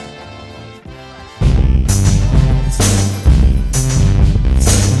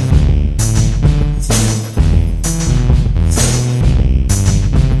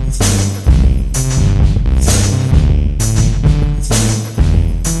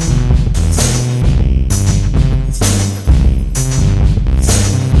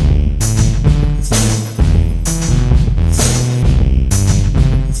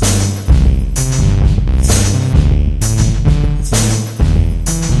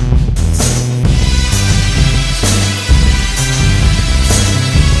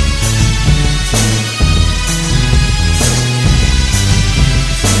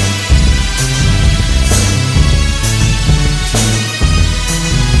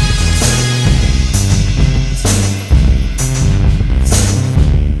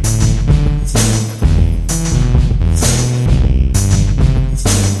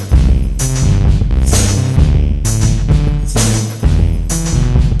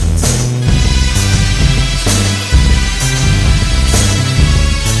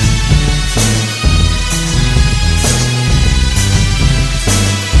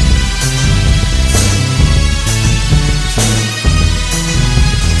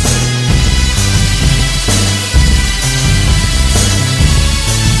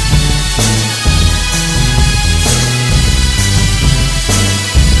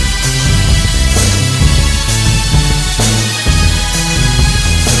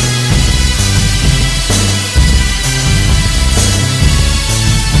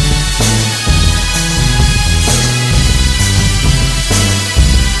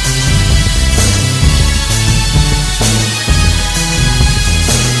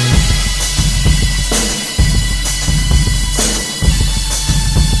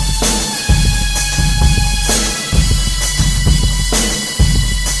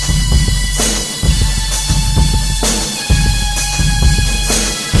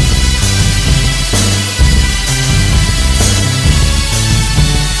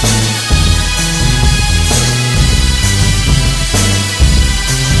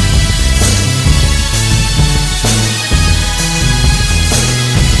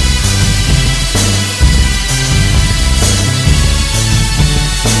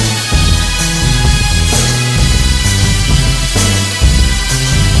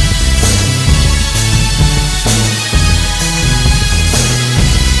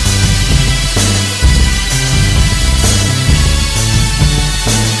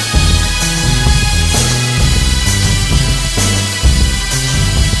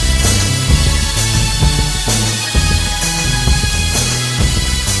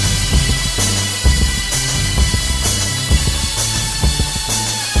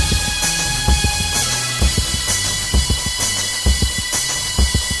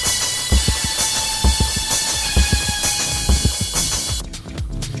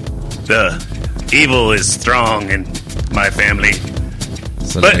 The evil is strong in my family.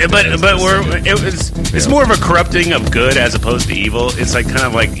 It's more of a corrupting of good as opposed to evil. It's like kind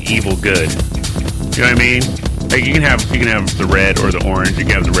of like evil good. You know what I mean? Like you can have the red or the orange. You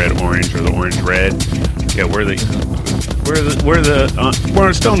can have the red orange or the orange red. Yeah, we're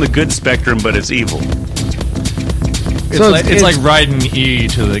still in the good spectrum, but it's evil. It's like riding E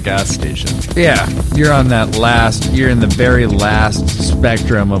to the gas station. Yeah, you're on that you're in the very last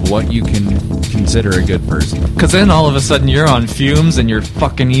spectrum of what you can consider a good person. Because then all of a sudden you're on fumes and you're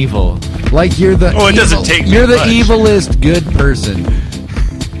fucking evil. Like you're the it doesn't take you're the much. Evilest good person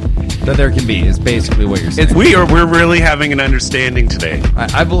that there can be is basically what you're saying. We're really having an understanding today.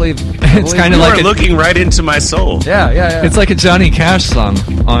 I believe it's kind of like looking right into my soul. Yeah. It's like a Johnny Cash song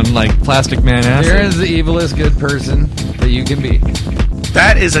on like Plastic Man Acid. Here is the evilest good person that you can be.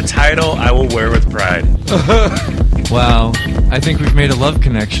 That is a title I will wear with pride. Wow, I think we've made a love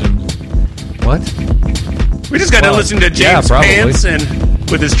connection. What? We just got to listen to James Pants and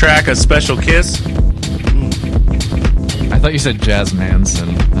with his track "A Special Kiss." I thought you said Jazz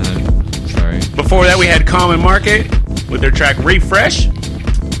Manson. Sorry. Before that, we had Common Market with their track "Refresh."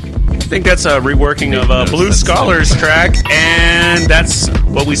 I think that's a reworking of Blue Scholar's track, and that's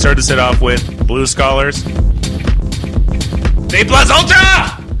what we started to set off with, Blue Scholars. A plus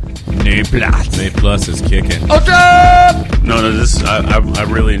Ultra! A plus is kicking. Ultra! No, this I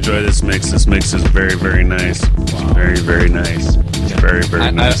really enjoy this mix. This mix is very, very nice. It's very, very nice. It's very,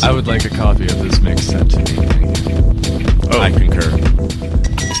 very nice. I would like a copy of this mix sent to me. Thank you. Oh. I concur.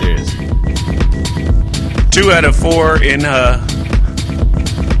 Seriously. 2 out of 4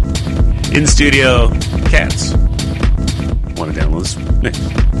 in studio cats. Want to download this mix?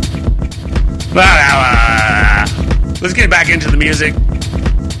 Let's get back into the music.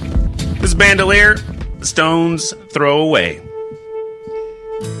 This is Bandolier, The Stones Throw Away.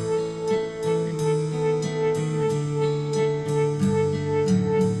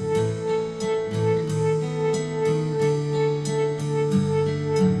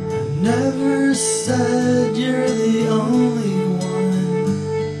 Never said you're the only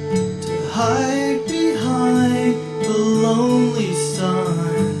one to hide behind the lonely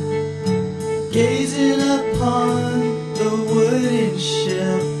sun, gazing upon the wooden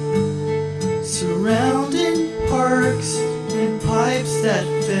ship, surrounding parks and pipes that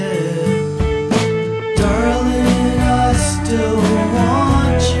fit. Darling, I still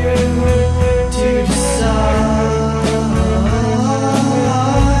want you to decide.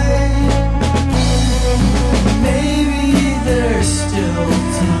 There's still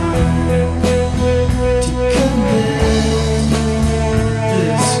time to commit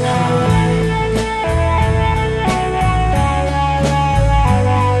this crime.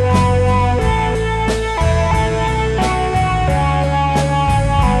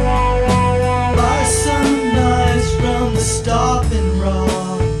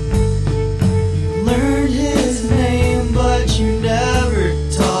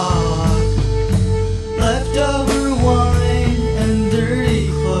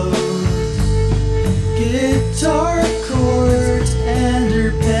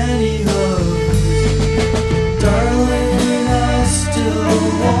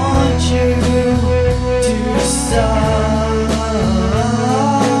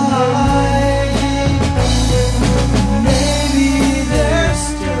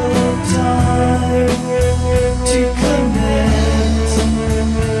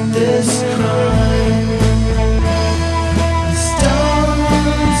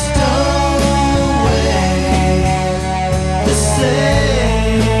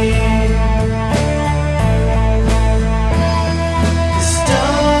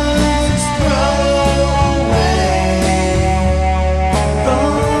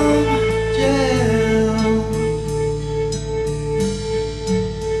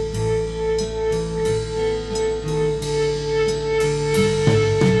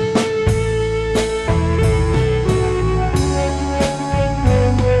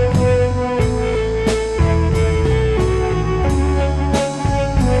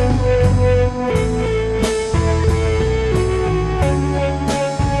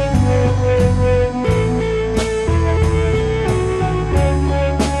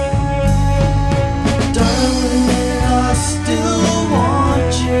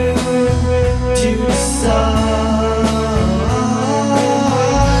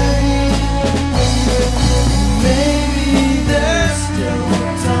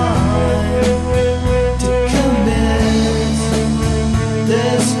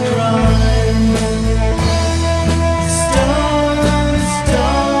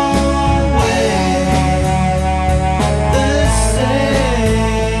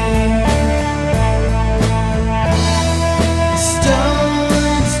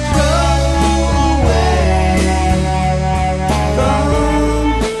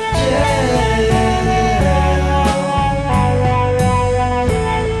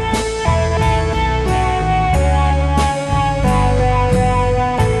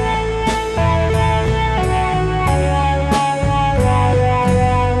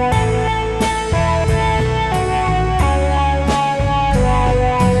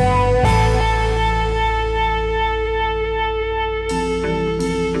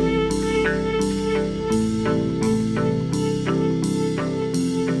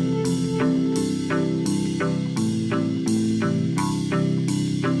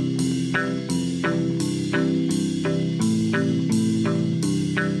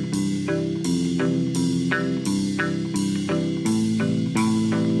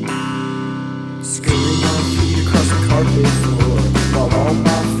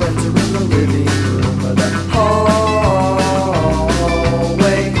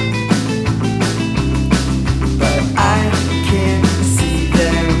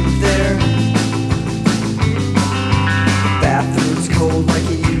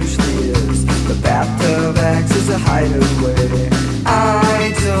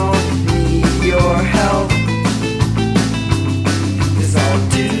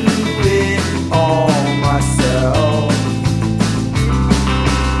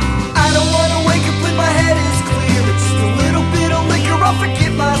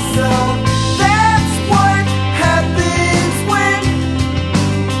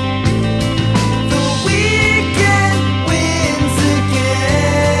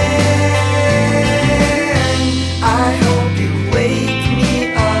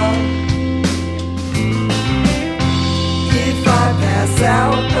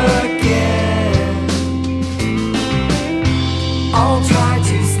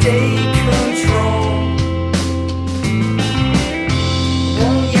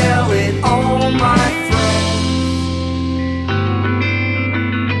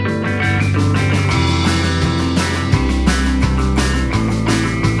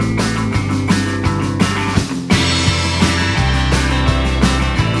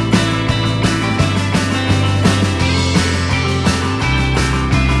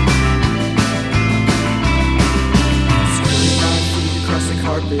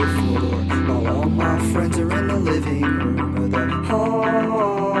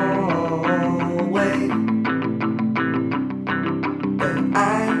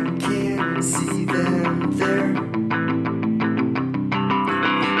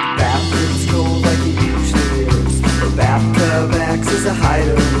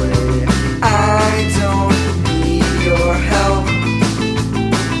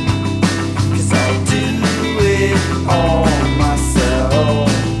 on myself.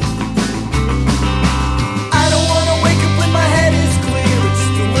 I don't wanna wake up when my head is clear.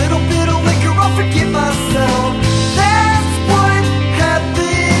 Just a little bit of liquor, I'll forget myself. That's what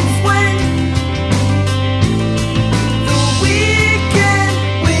happens when the weekend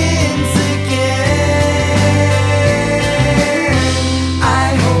wins again. I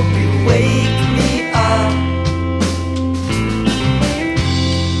hope you wake me up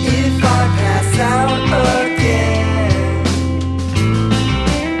if I pass out again.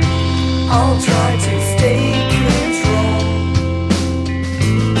 I'll try to stay control.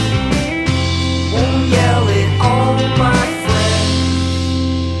 Won't yell it on my friends.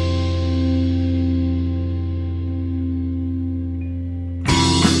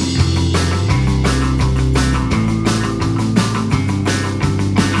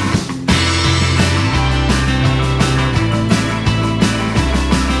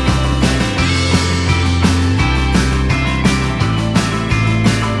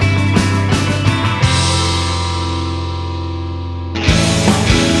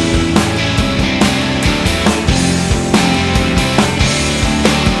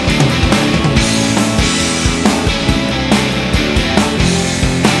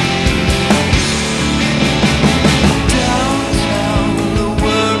 Downtown, the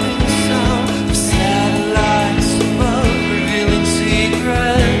whirring sound of satellites above revealing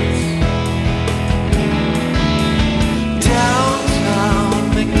secrets. Downtown,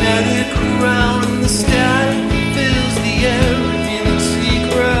 magnetic around the static fills the air, revealing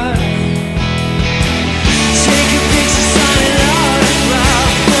secrets. Take a picture, sign it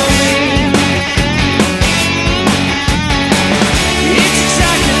autograph for me. It's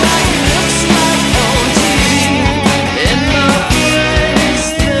exactly like it looks like on TV. And my friends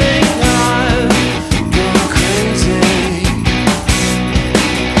think I've gone crazy.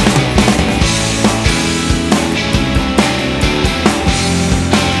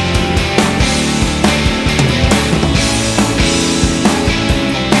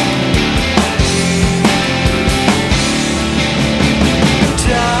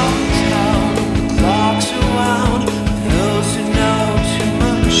 Downtown, clocks around. Those who know too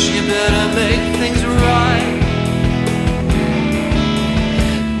much, you better make things right.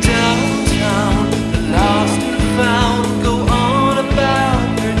 Downtown, the lost and found go on about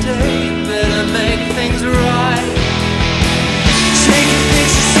their day. You better make things right. Take a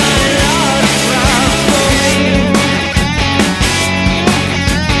picture, sign it autograph for me.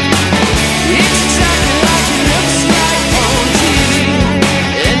 It's exactly like it looks like on TV.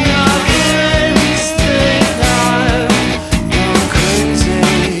 And my friends think I've gone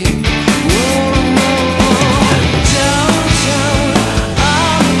crazy. Downtown, I'm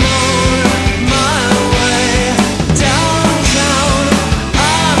on my way. Downtown,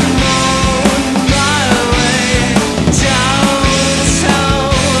 I'm on my way. Downtown,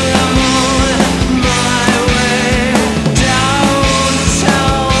 I'm on my way.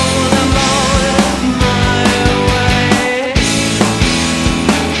 Downtown, I'm on my way.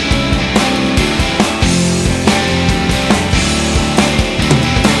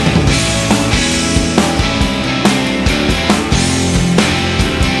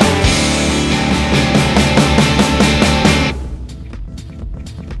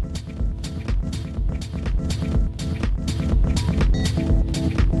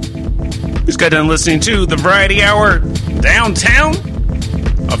 Just got done listening to the Variety Hour Downtown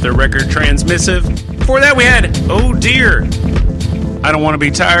off their record Transmissive. Before that, we had Oh Dear, I Don't Want to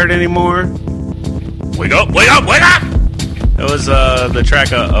Be Tired Anymore. Wake up, wake up, wake up! That was the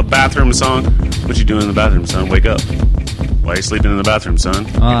track, a bathroom song. What you doing in the bathroom, son? Wake up. Why are you sleeping in the bathroom, son?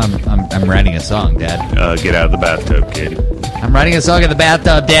 I'm writing a song, Dad. Get out of the bathtub, kid. I'm writing a song in the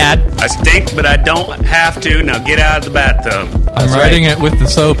bathtub, Dad. I stink, but I don't have to. Now get out of the bathtub. I'm writing it with the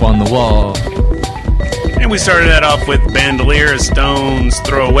soap on the wall. And we started that off with Bandolier, Stones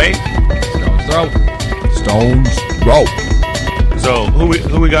Throw Away. Stones Throw. So, who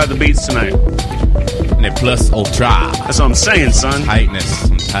we got the beats tonight? Ne plus ultra. That's what I'm saying, son.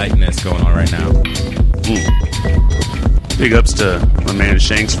 Some tightness going on right now. Big ups to my man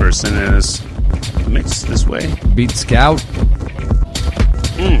Shanks for sending us the mix this way. Beat Scout.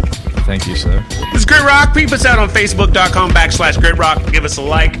 Thank you, sir. This is Grit Rock. Peep us out on Facebook.com/Grit Rock. Give us a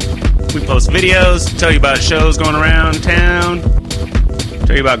like. We post videos, tell you about shows going around town,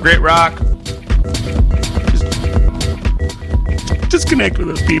 tell you about Grit Rock. Just connect with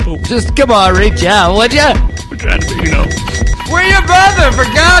us, people. Just come on, reach out, would ya? We're trying to, you know. We're your brother, for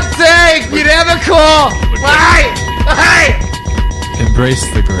God's sake! You never call! Why? Why? Embrace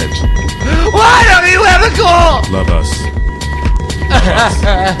the grit. Why don't you ever call? Love us.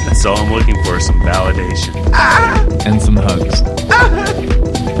 That's all I'm looking for, some validation. And some hugs.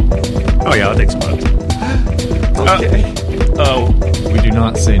 Oh, yeah, I'll take some hugs. Okay. We do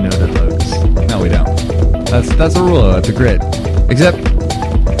not say no to hugs. No, we don't. That's a rule at the grid. Except,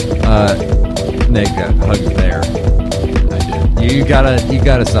 Nick got hugged there. I did. You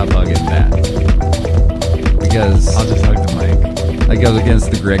gotta stop hugging that. Because I'll just hug the mic. that goes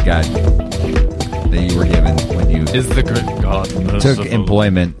against the grid guide that you were given when you Is the grid God took merciful?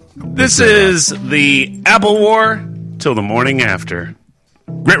 employment. This is the Apple War till the morning after.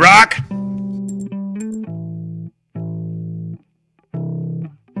 Grit Rock!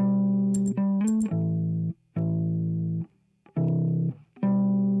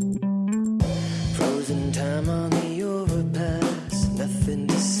 Frozen time on the overpass, nothing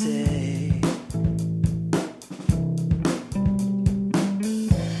to say.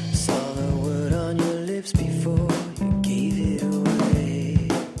 Saw the word on your lips before you gave it away.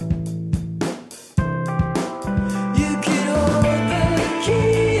 You could hold the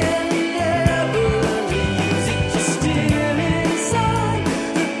key and never use it, just still inside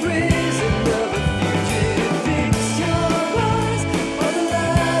the prison of a fugitive. Fix your eyes on the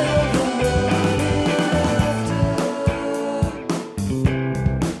light of the morning after.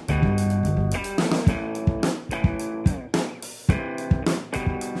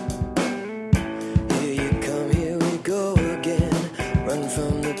 Here you come, here we go again. Run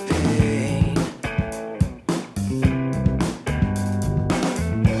from the pain.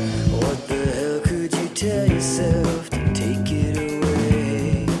 What the hell could you tell yourself to take it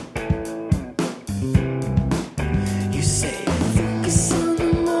away? You say focus on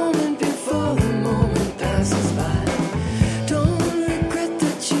the moment before the moment passes by. Don't regret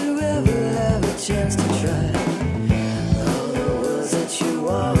that you ever have a chance to try. All the worlds that you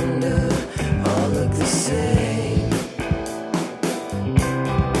wander all look the same.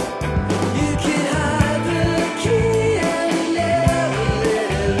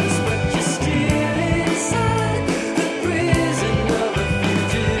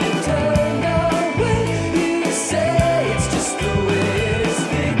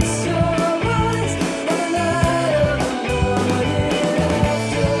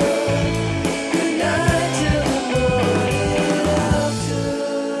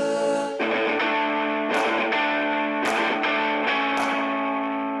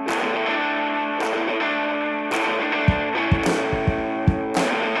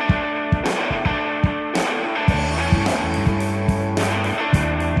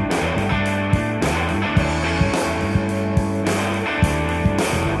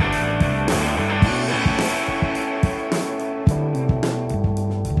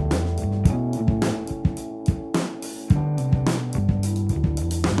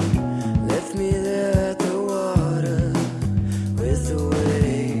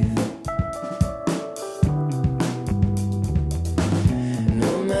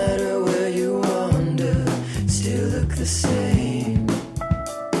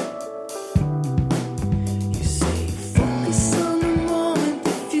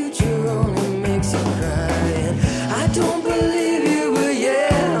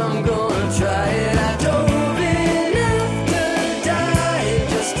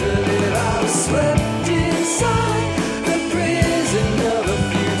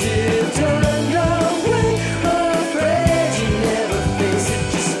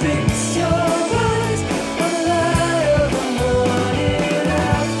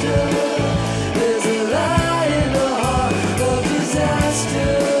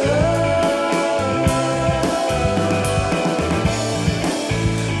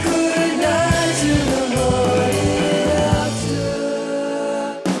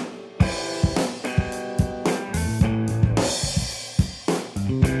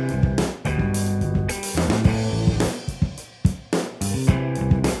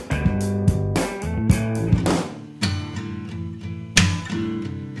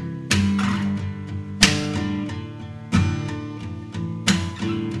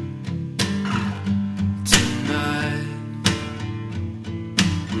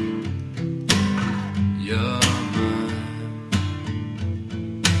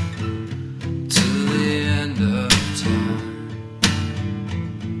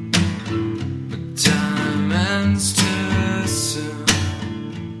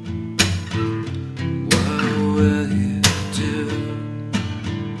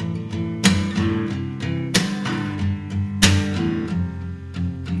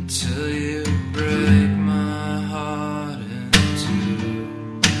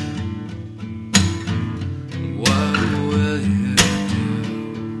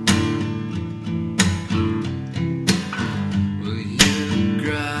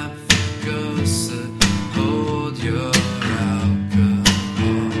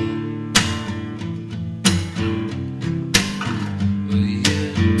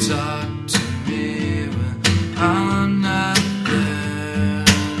 talk to me when I'm not there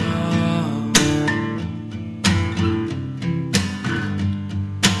at all.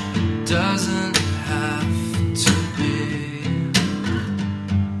 It doesn't have to be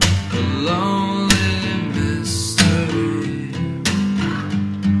a lonely mystery.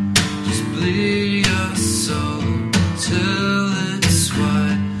 Just bleed your soul till it's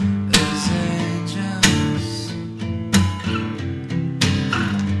white as angels,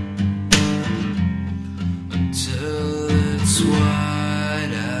 until it's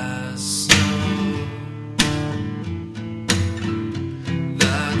white as snow.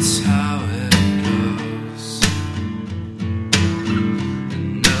 That's how it goes, and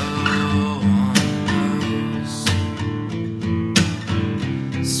no one knows.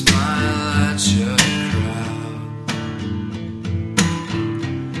 Smile at your crowd,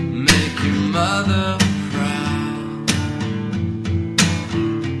 make your mother proud,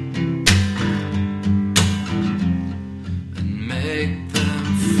 and make them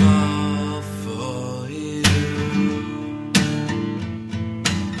fall for you.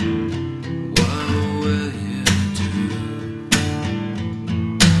 What will you do?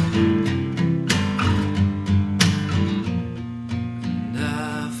 And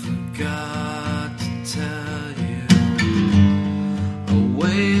I forgot to tell you, I'll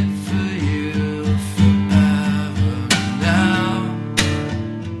wait for you forever now.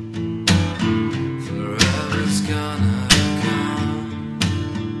 Forever's gonna come,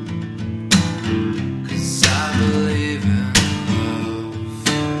 'cause I believe in love,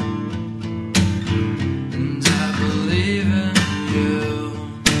 and I believe in you.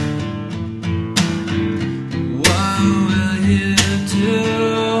 What will you do?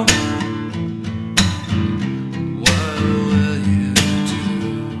 What will you do?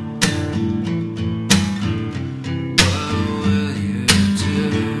 What will you do?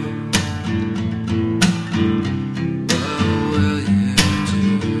 What will you do? What will you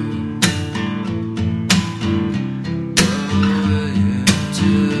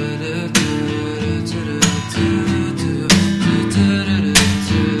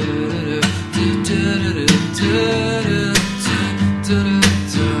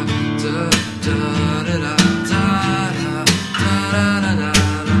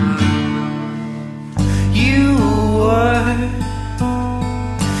You were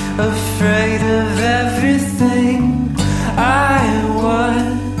afraid of everything. I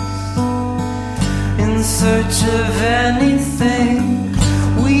was in search of anything.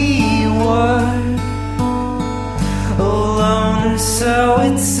 We were alone, or so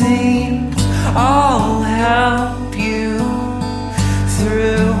it seemed. I'll help you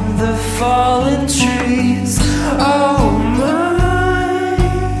through the fallen trees. Oh my,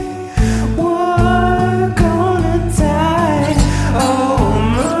 we're gonna die. Oh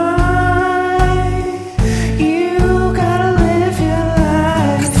my, you gotta live your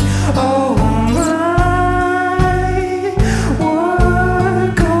life. Oh my,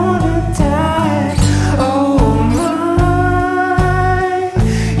 we're gonna die. Oh my,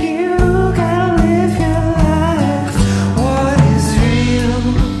 you gotta live your life.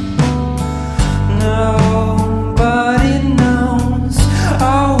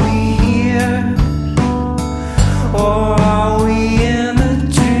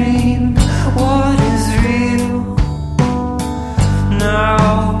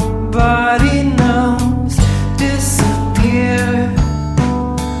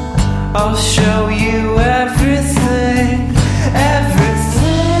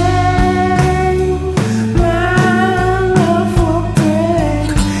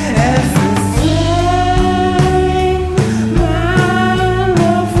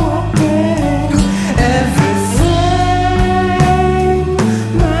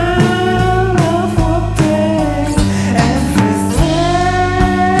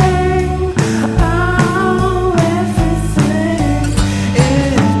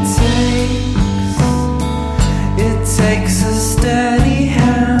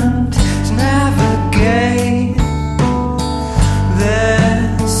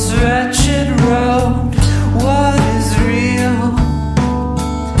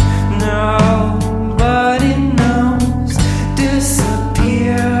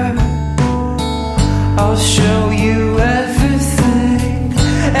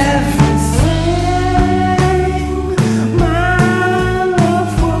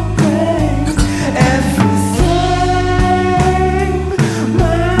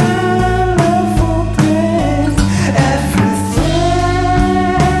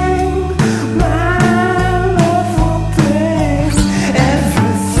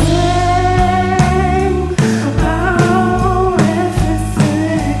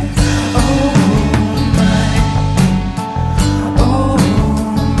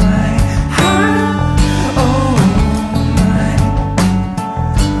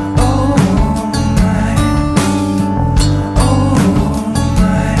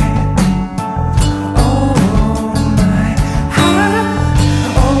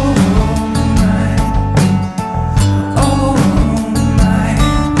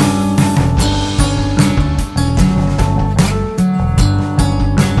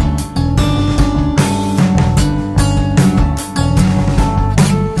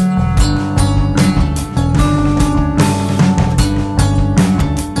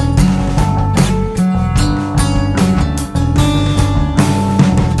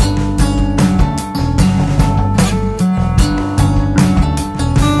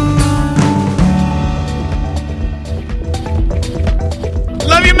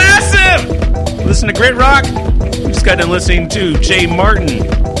 Grit Rock. We just got done listening to Jay Martin,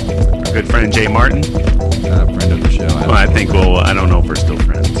 our good friend Jay Martin. Friend of the show. Well, I think I don't know if we're still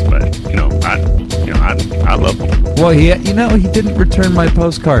friends, but I love him. Well, he didn't return my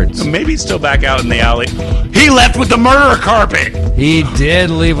postcards. Maybe he's still back out in the alley. He left with the murder carpet. He did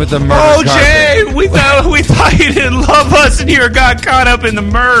leave with the murder carpet. Jay, we thought you didn't love us, and you got caught up in the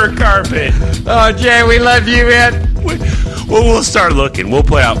murder carpet. Oh, Jay, we love you, man. Well, we'll start looking. We'll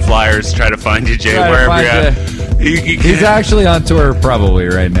put out flyers, try to find you, Jay, wherever you're at. He's actually on tour probably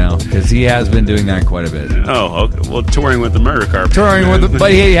right now because he has been doing that quite a bit. Oh, okay. Well, touring with the murder carpet.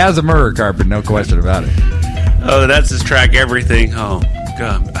 But he has a murder carpet, no question about it. Oh, that's his track, Everything. Oh,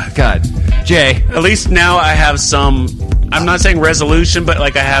 God. Jay. At least now I have some, I'm not saying resolution, but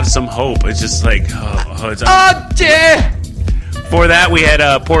like I have some hope. It's just like, Jay! For that, we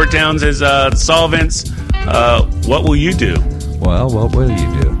had Port Towns as Solvents. What will you do? Well, what will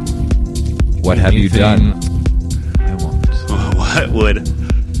you do? What have you done? I won't. What would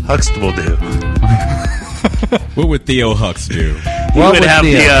Huxtable do? What would Theo Hux do? He would have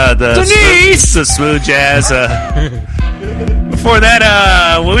the smooth jazz. Before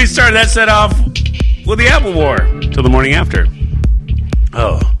that, when we started that set off with the Apple War till the morning after.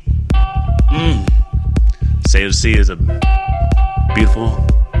 Oh. Save Sea is a beautiful,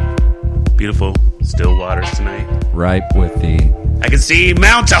 beautiful still waters tonight. Ripe with the... I can see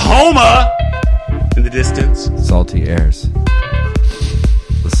Mount Tahoma in the distance. Salty airs.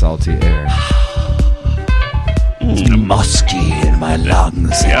 The salty air. Musky in my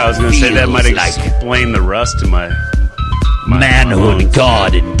lungs. Yeah, I was going to say that might explain the rust in my manhood, lungs.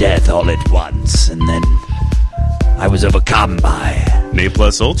 God, and death all at once. And then I was overcome by Ne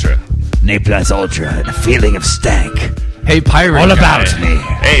Plus Ultra. Ne Plus Ultra and a feeling of stank. Hey, pirate all guy. about me.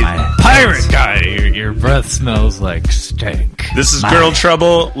 Hey, pirate guy, your breath smells like stank. This is Girl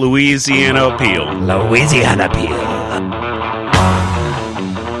Trouble, Louisiana Appeal. Louisiana Appeal.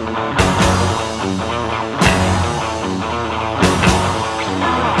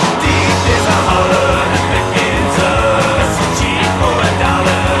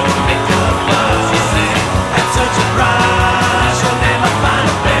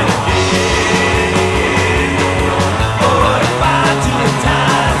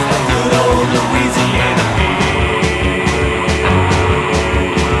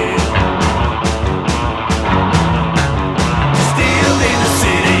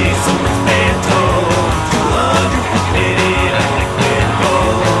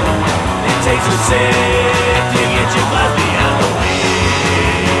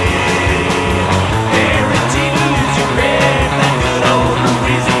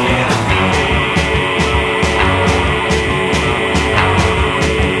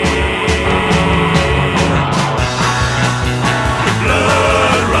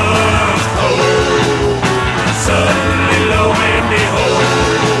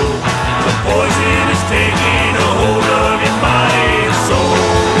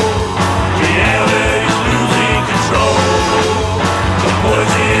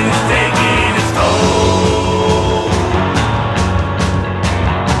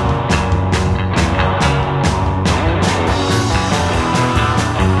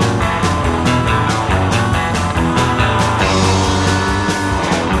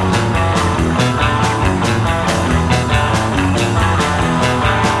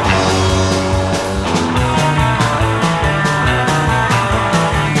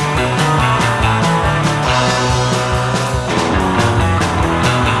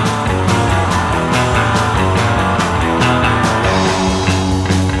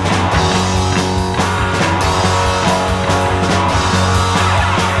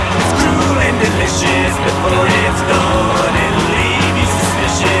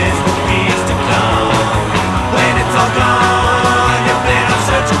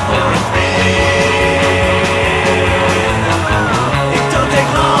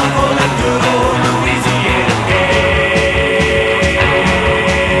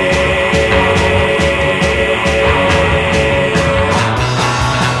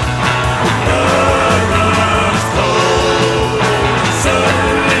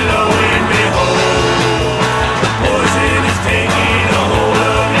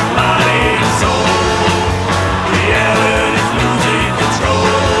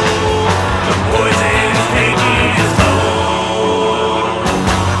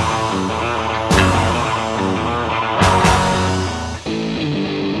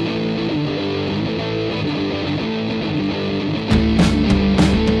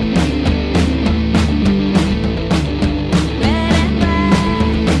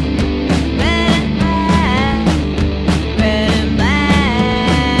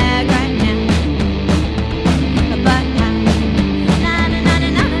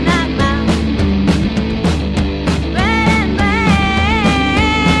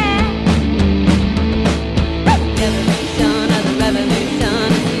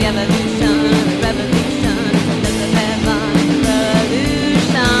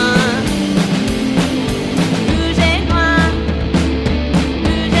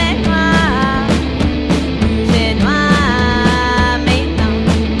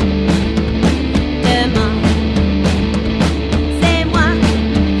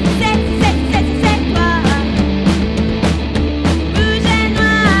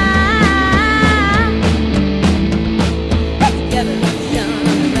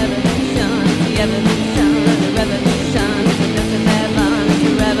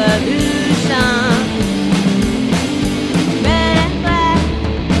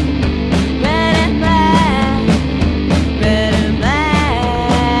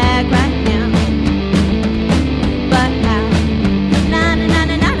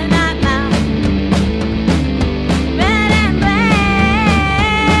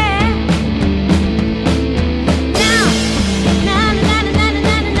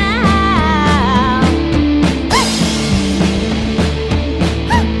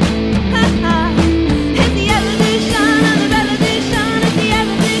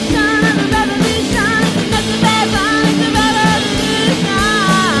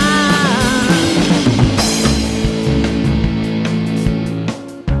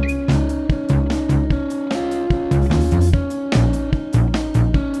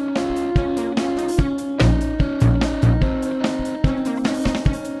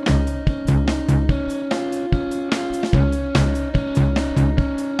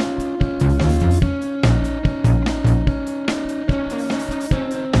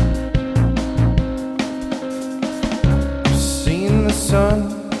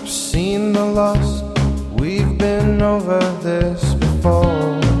 lost. We've been over this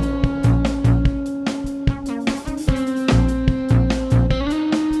before.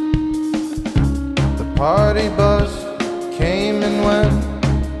 The party bus came and went.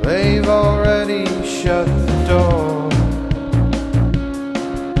 They've already shut the door.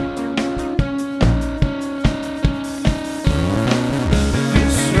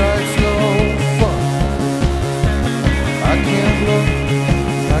 This ride's no fun. I can't look,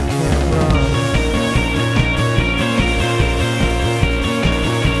 I can't run.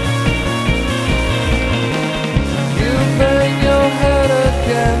 You bang your head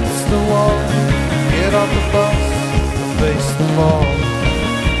against the wall. Get off the bus and face the ball.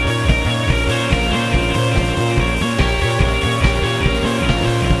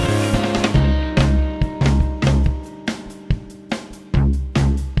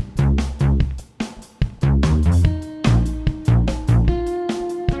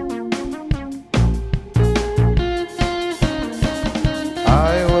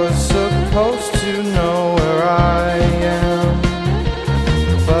 I was supposed to know where I am,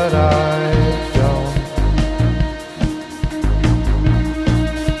 but I don't.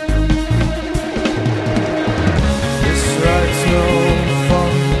 This ride's no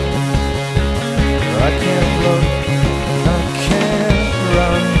fun. I can't look, I can't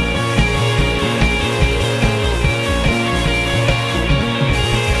run.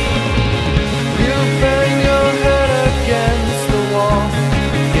 You bang your head against the wall.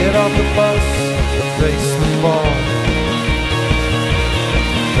 Get off the bus, face the ball.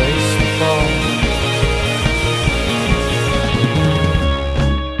 Face the ball.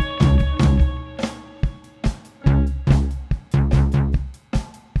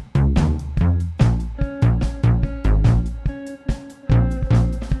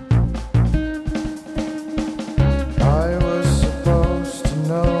 I was supposed to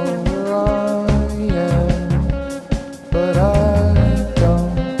know where I am, but I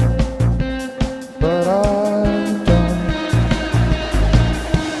don't. But I don't.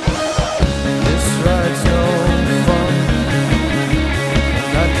 This ride's no fun.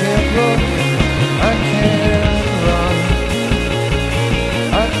 I can't look, I can't run.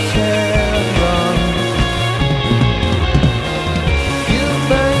 I can't run. You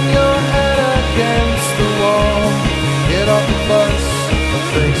bang your head against the wall. Get off the bus and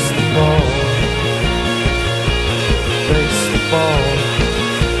face the ball. Face the ball.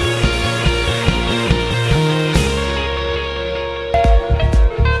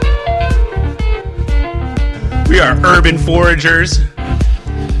 We are urban foragers,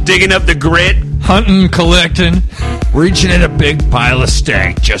 digging up the grit, hunting, collecting, reaching in a big pile of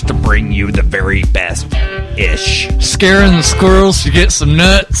stank just to bring you the very best ish. Scaring the squirrels to get some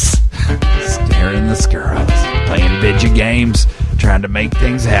nuts. Scaring the squirrels. Playing video games, trying to make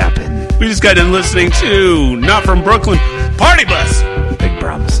things happen. We just got in listening to Not From Brooklyn, Party Bus. Big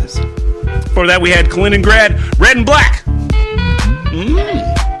promises. Before that, we had Kaliningrad, Red and Black.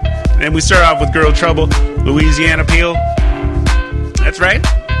 And we start off with Girl Trouble, Louisiana Peel. That's right.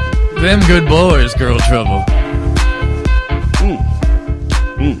 Them good boys, Girl Trouble.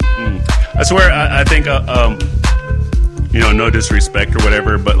 I swear, I think, no disrespect or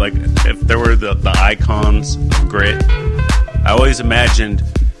whatever, but like if there were the icons of grit, I always imagined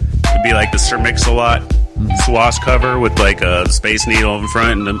it'd be like the Sir Mix-a-Lot Swass cover with like a Space Needle in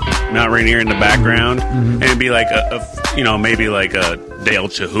front and the Mount Rainier in the background, and it'd be like maybe like a Dale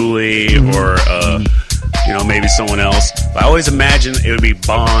Chihuly or maybe someone else. But I always imagined it would be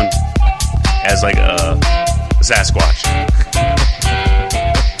Bond as like a Sasquatch.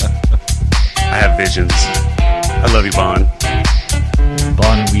 I have visions. I love you, Bond.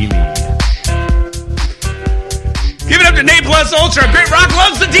 Bond Wheelie. Give it up to Nate Plus Ultra. Great Rock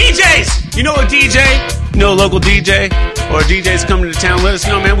loves the DJs. You know a DJ? You know a local DJ? Or DJs coming to town? Let us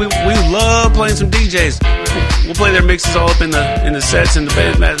know, man. We love playing some DJs. We'll play their mixes all up in the sets in the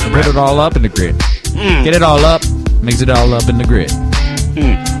band. Put it all up in the grid. Get it all up. Mix it all up in the grid.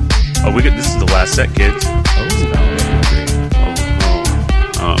 Oh, this is the last set, kids. Oh, is it all up in the grid?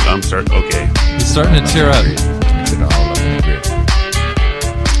 Oh, I'm starting. Okay. It's starting to tear up. Mix it all up in the grid.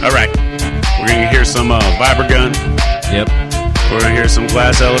 All right. We're going to hear some Vibragun. Yep. We're going to hear some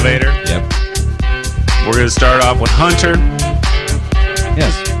Glass Elevator. Yep. We're going to start off with Hunter.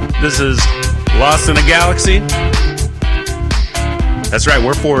 Yes. This is Lost in a Galaxy. That's right,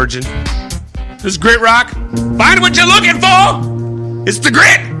 we're foraging. This is Grit Rock. Find what you're looking for. It's the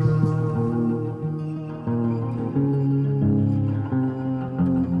grit.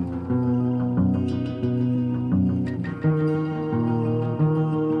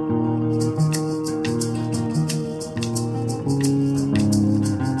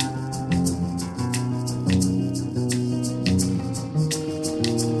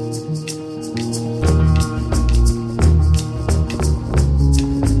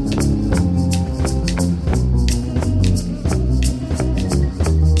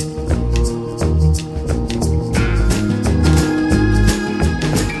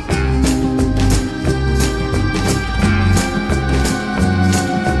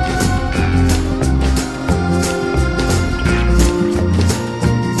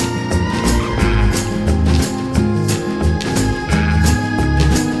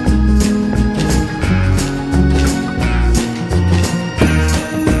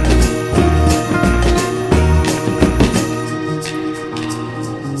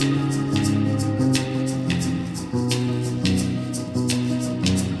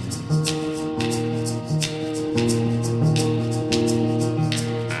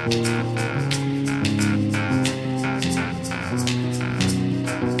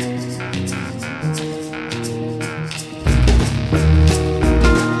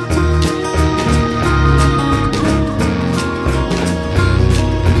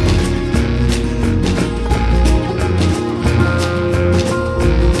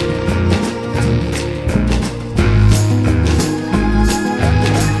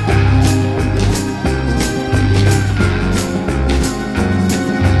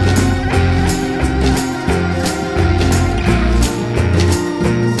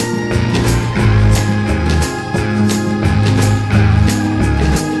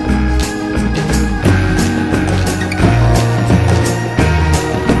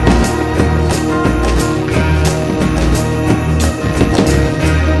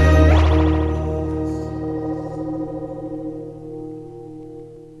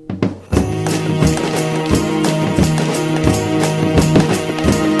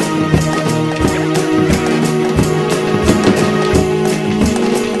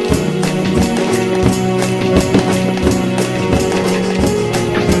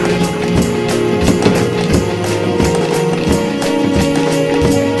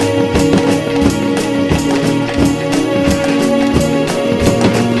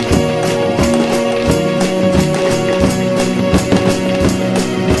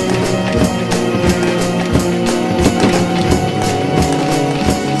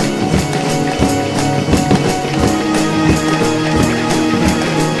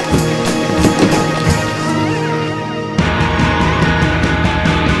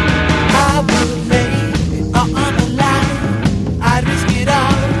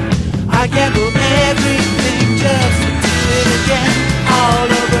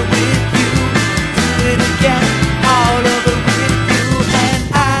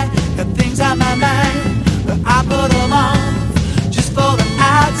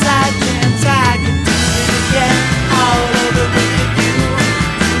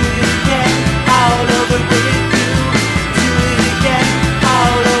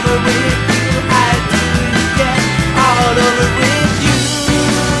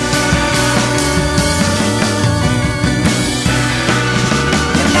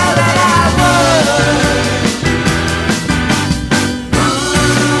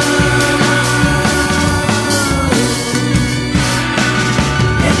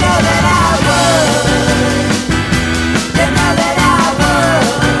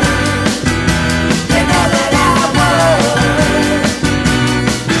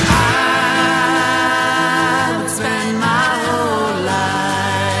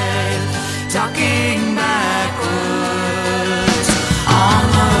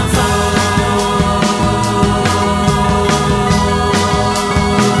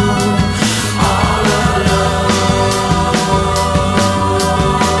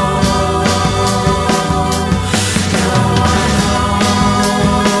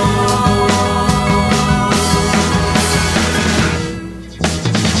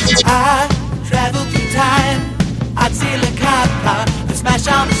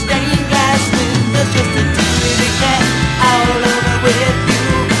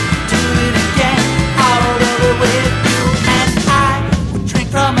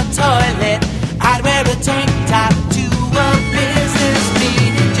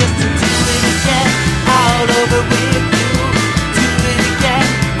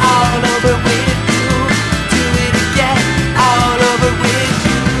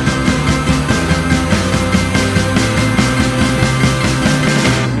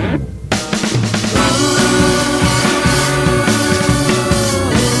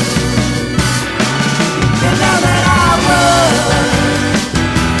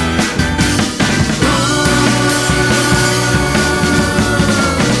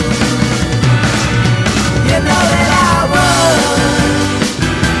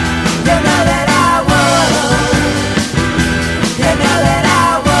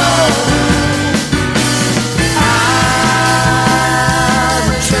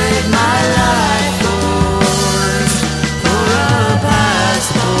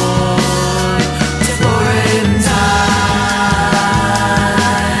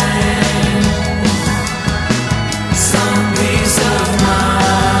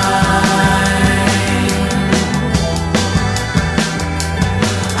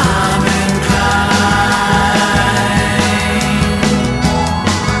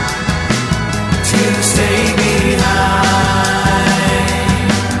 stay behind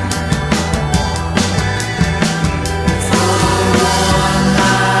for one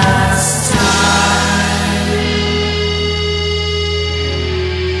last time.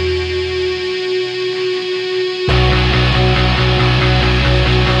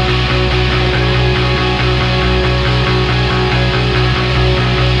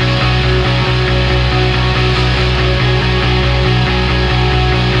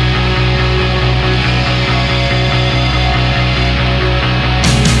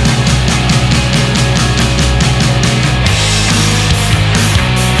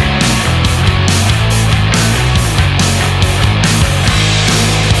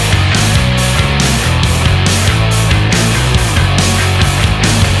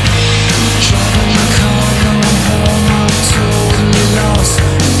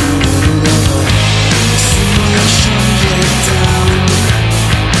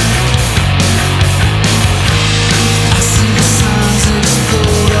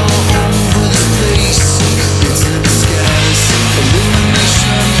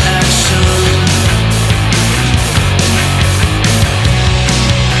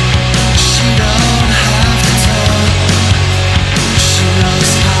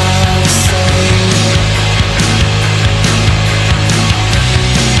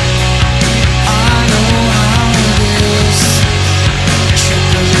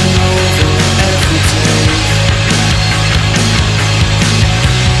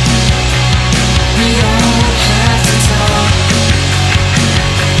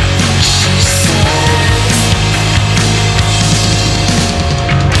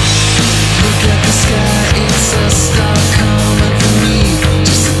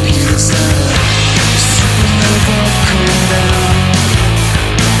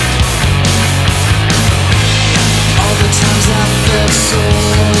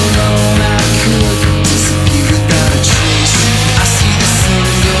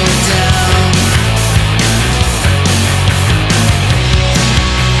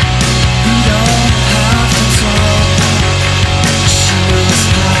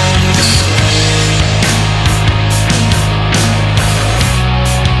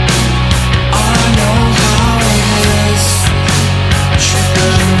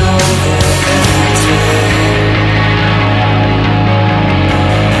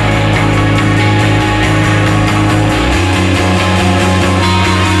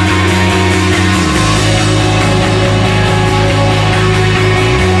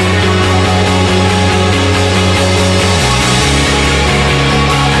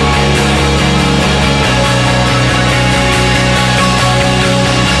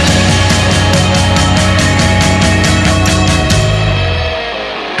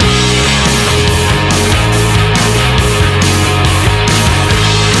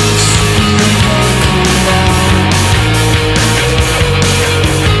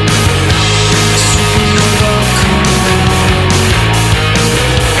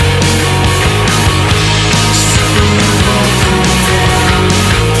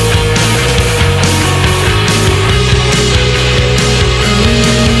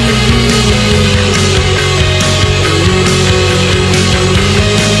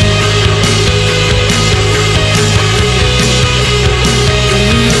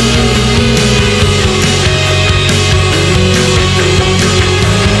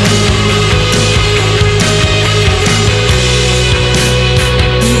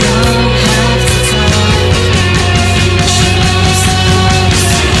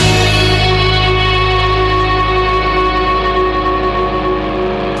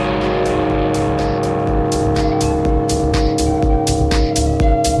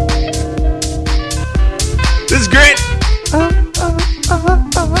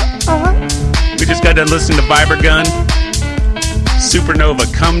 got done listening to Vibragun.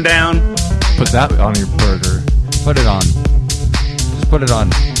 Supernova, Come Down. Put that on your burger. Put it on. Just put it on.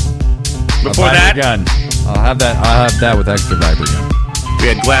 Before that, I'll have that with extra Vibragun. We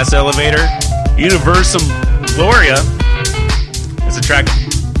had Glass Elevator. Universum Gloria is a track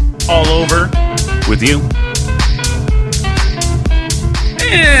all over with you.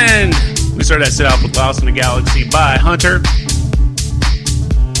 And we started that set off with Lost in the Galaxy by Hunter.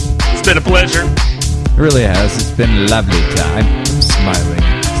 It's been a pleasure. It really has. It's been a lovely time. I'm smiling.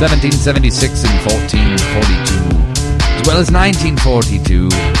 1776 and 1442, as well as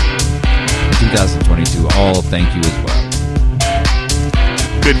 1942 and 2022. All thank you as well.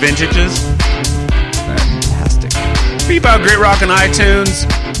 Good vintages. Fantastic. Beep Out Grit Rock on iTunes.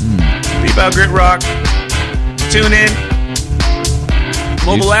 Beep Out Grit Rock. Tune in.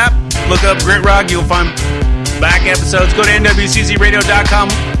 Mobile app. Look up Grit Rock. You'll find back episodes. Go to nwczradio.com.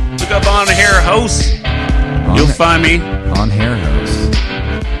 Look up On Air hosts. You'll find me on Hair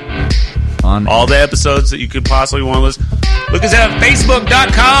House. On all the episodes that you could possibly want to listen. Look us at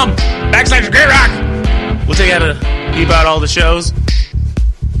Facebook.com/Grit Rock. We'll tell you how to keep out all the shows.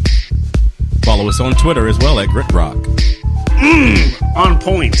 Follow us on Twitter as well at Grit Rock. On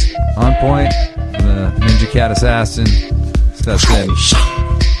point. On point. The Ninja Cat Assassin steps in,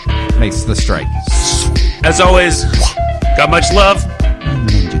 makes the strike. As always, got much love.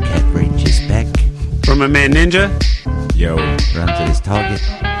 Ninja Cat reaches back. From my man Ninja. Yo. Runs to his target.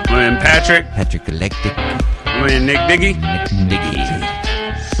 My man Patrick. Patrick Galactic. My man Nick Diggy.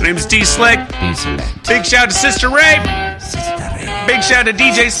 My name's D Slick. Big shout to Sister Ray. Big shout to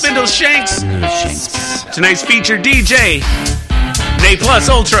DJ Spindle Shanks. Tonight's featured DJ, Nay Plus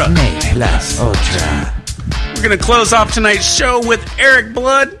Ultra. We're going to close off tonight's show with Eric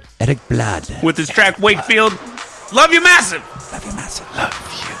Blood. Eric Blood. With his track Wakefield. Love you massive. Love you massive. Love you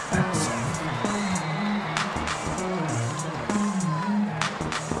massive.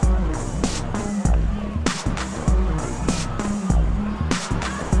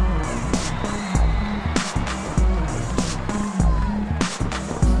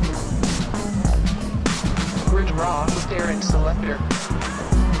 Raw with Darren Selector.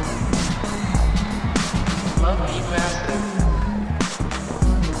 Love you massive.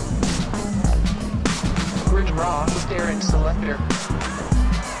 Grid Raw with Darren Selector.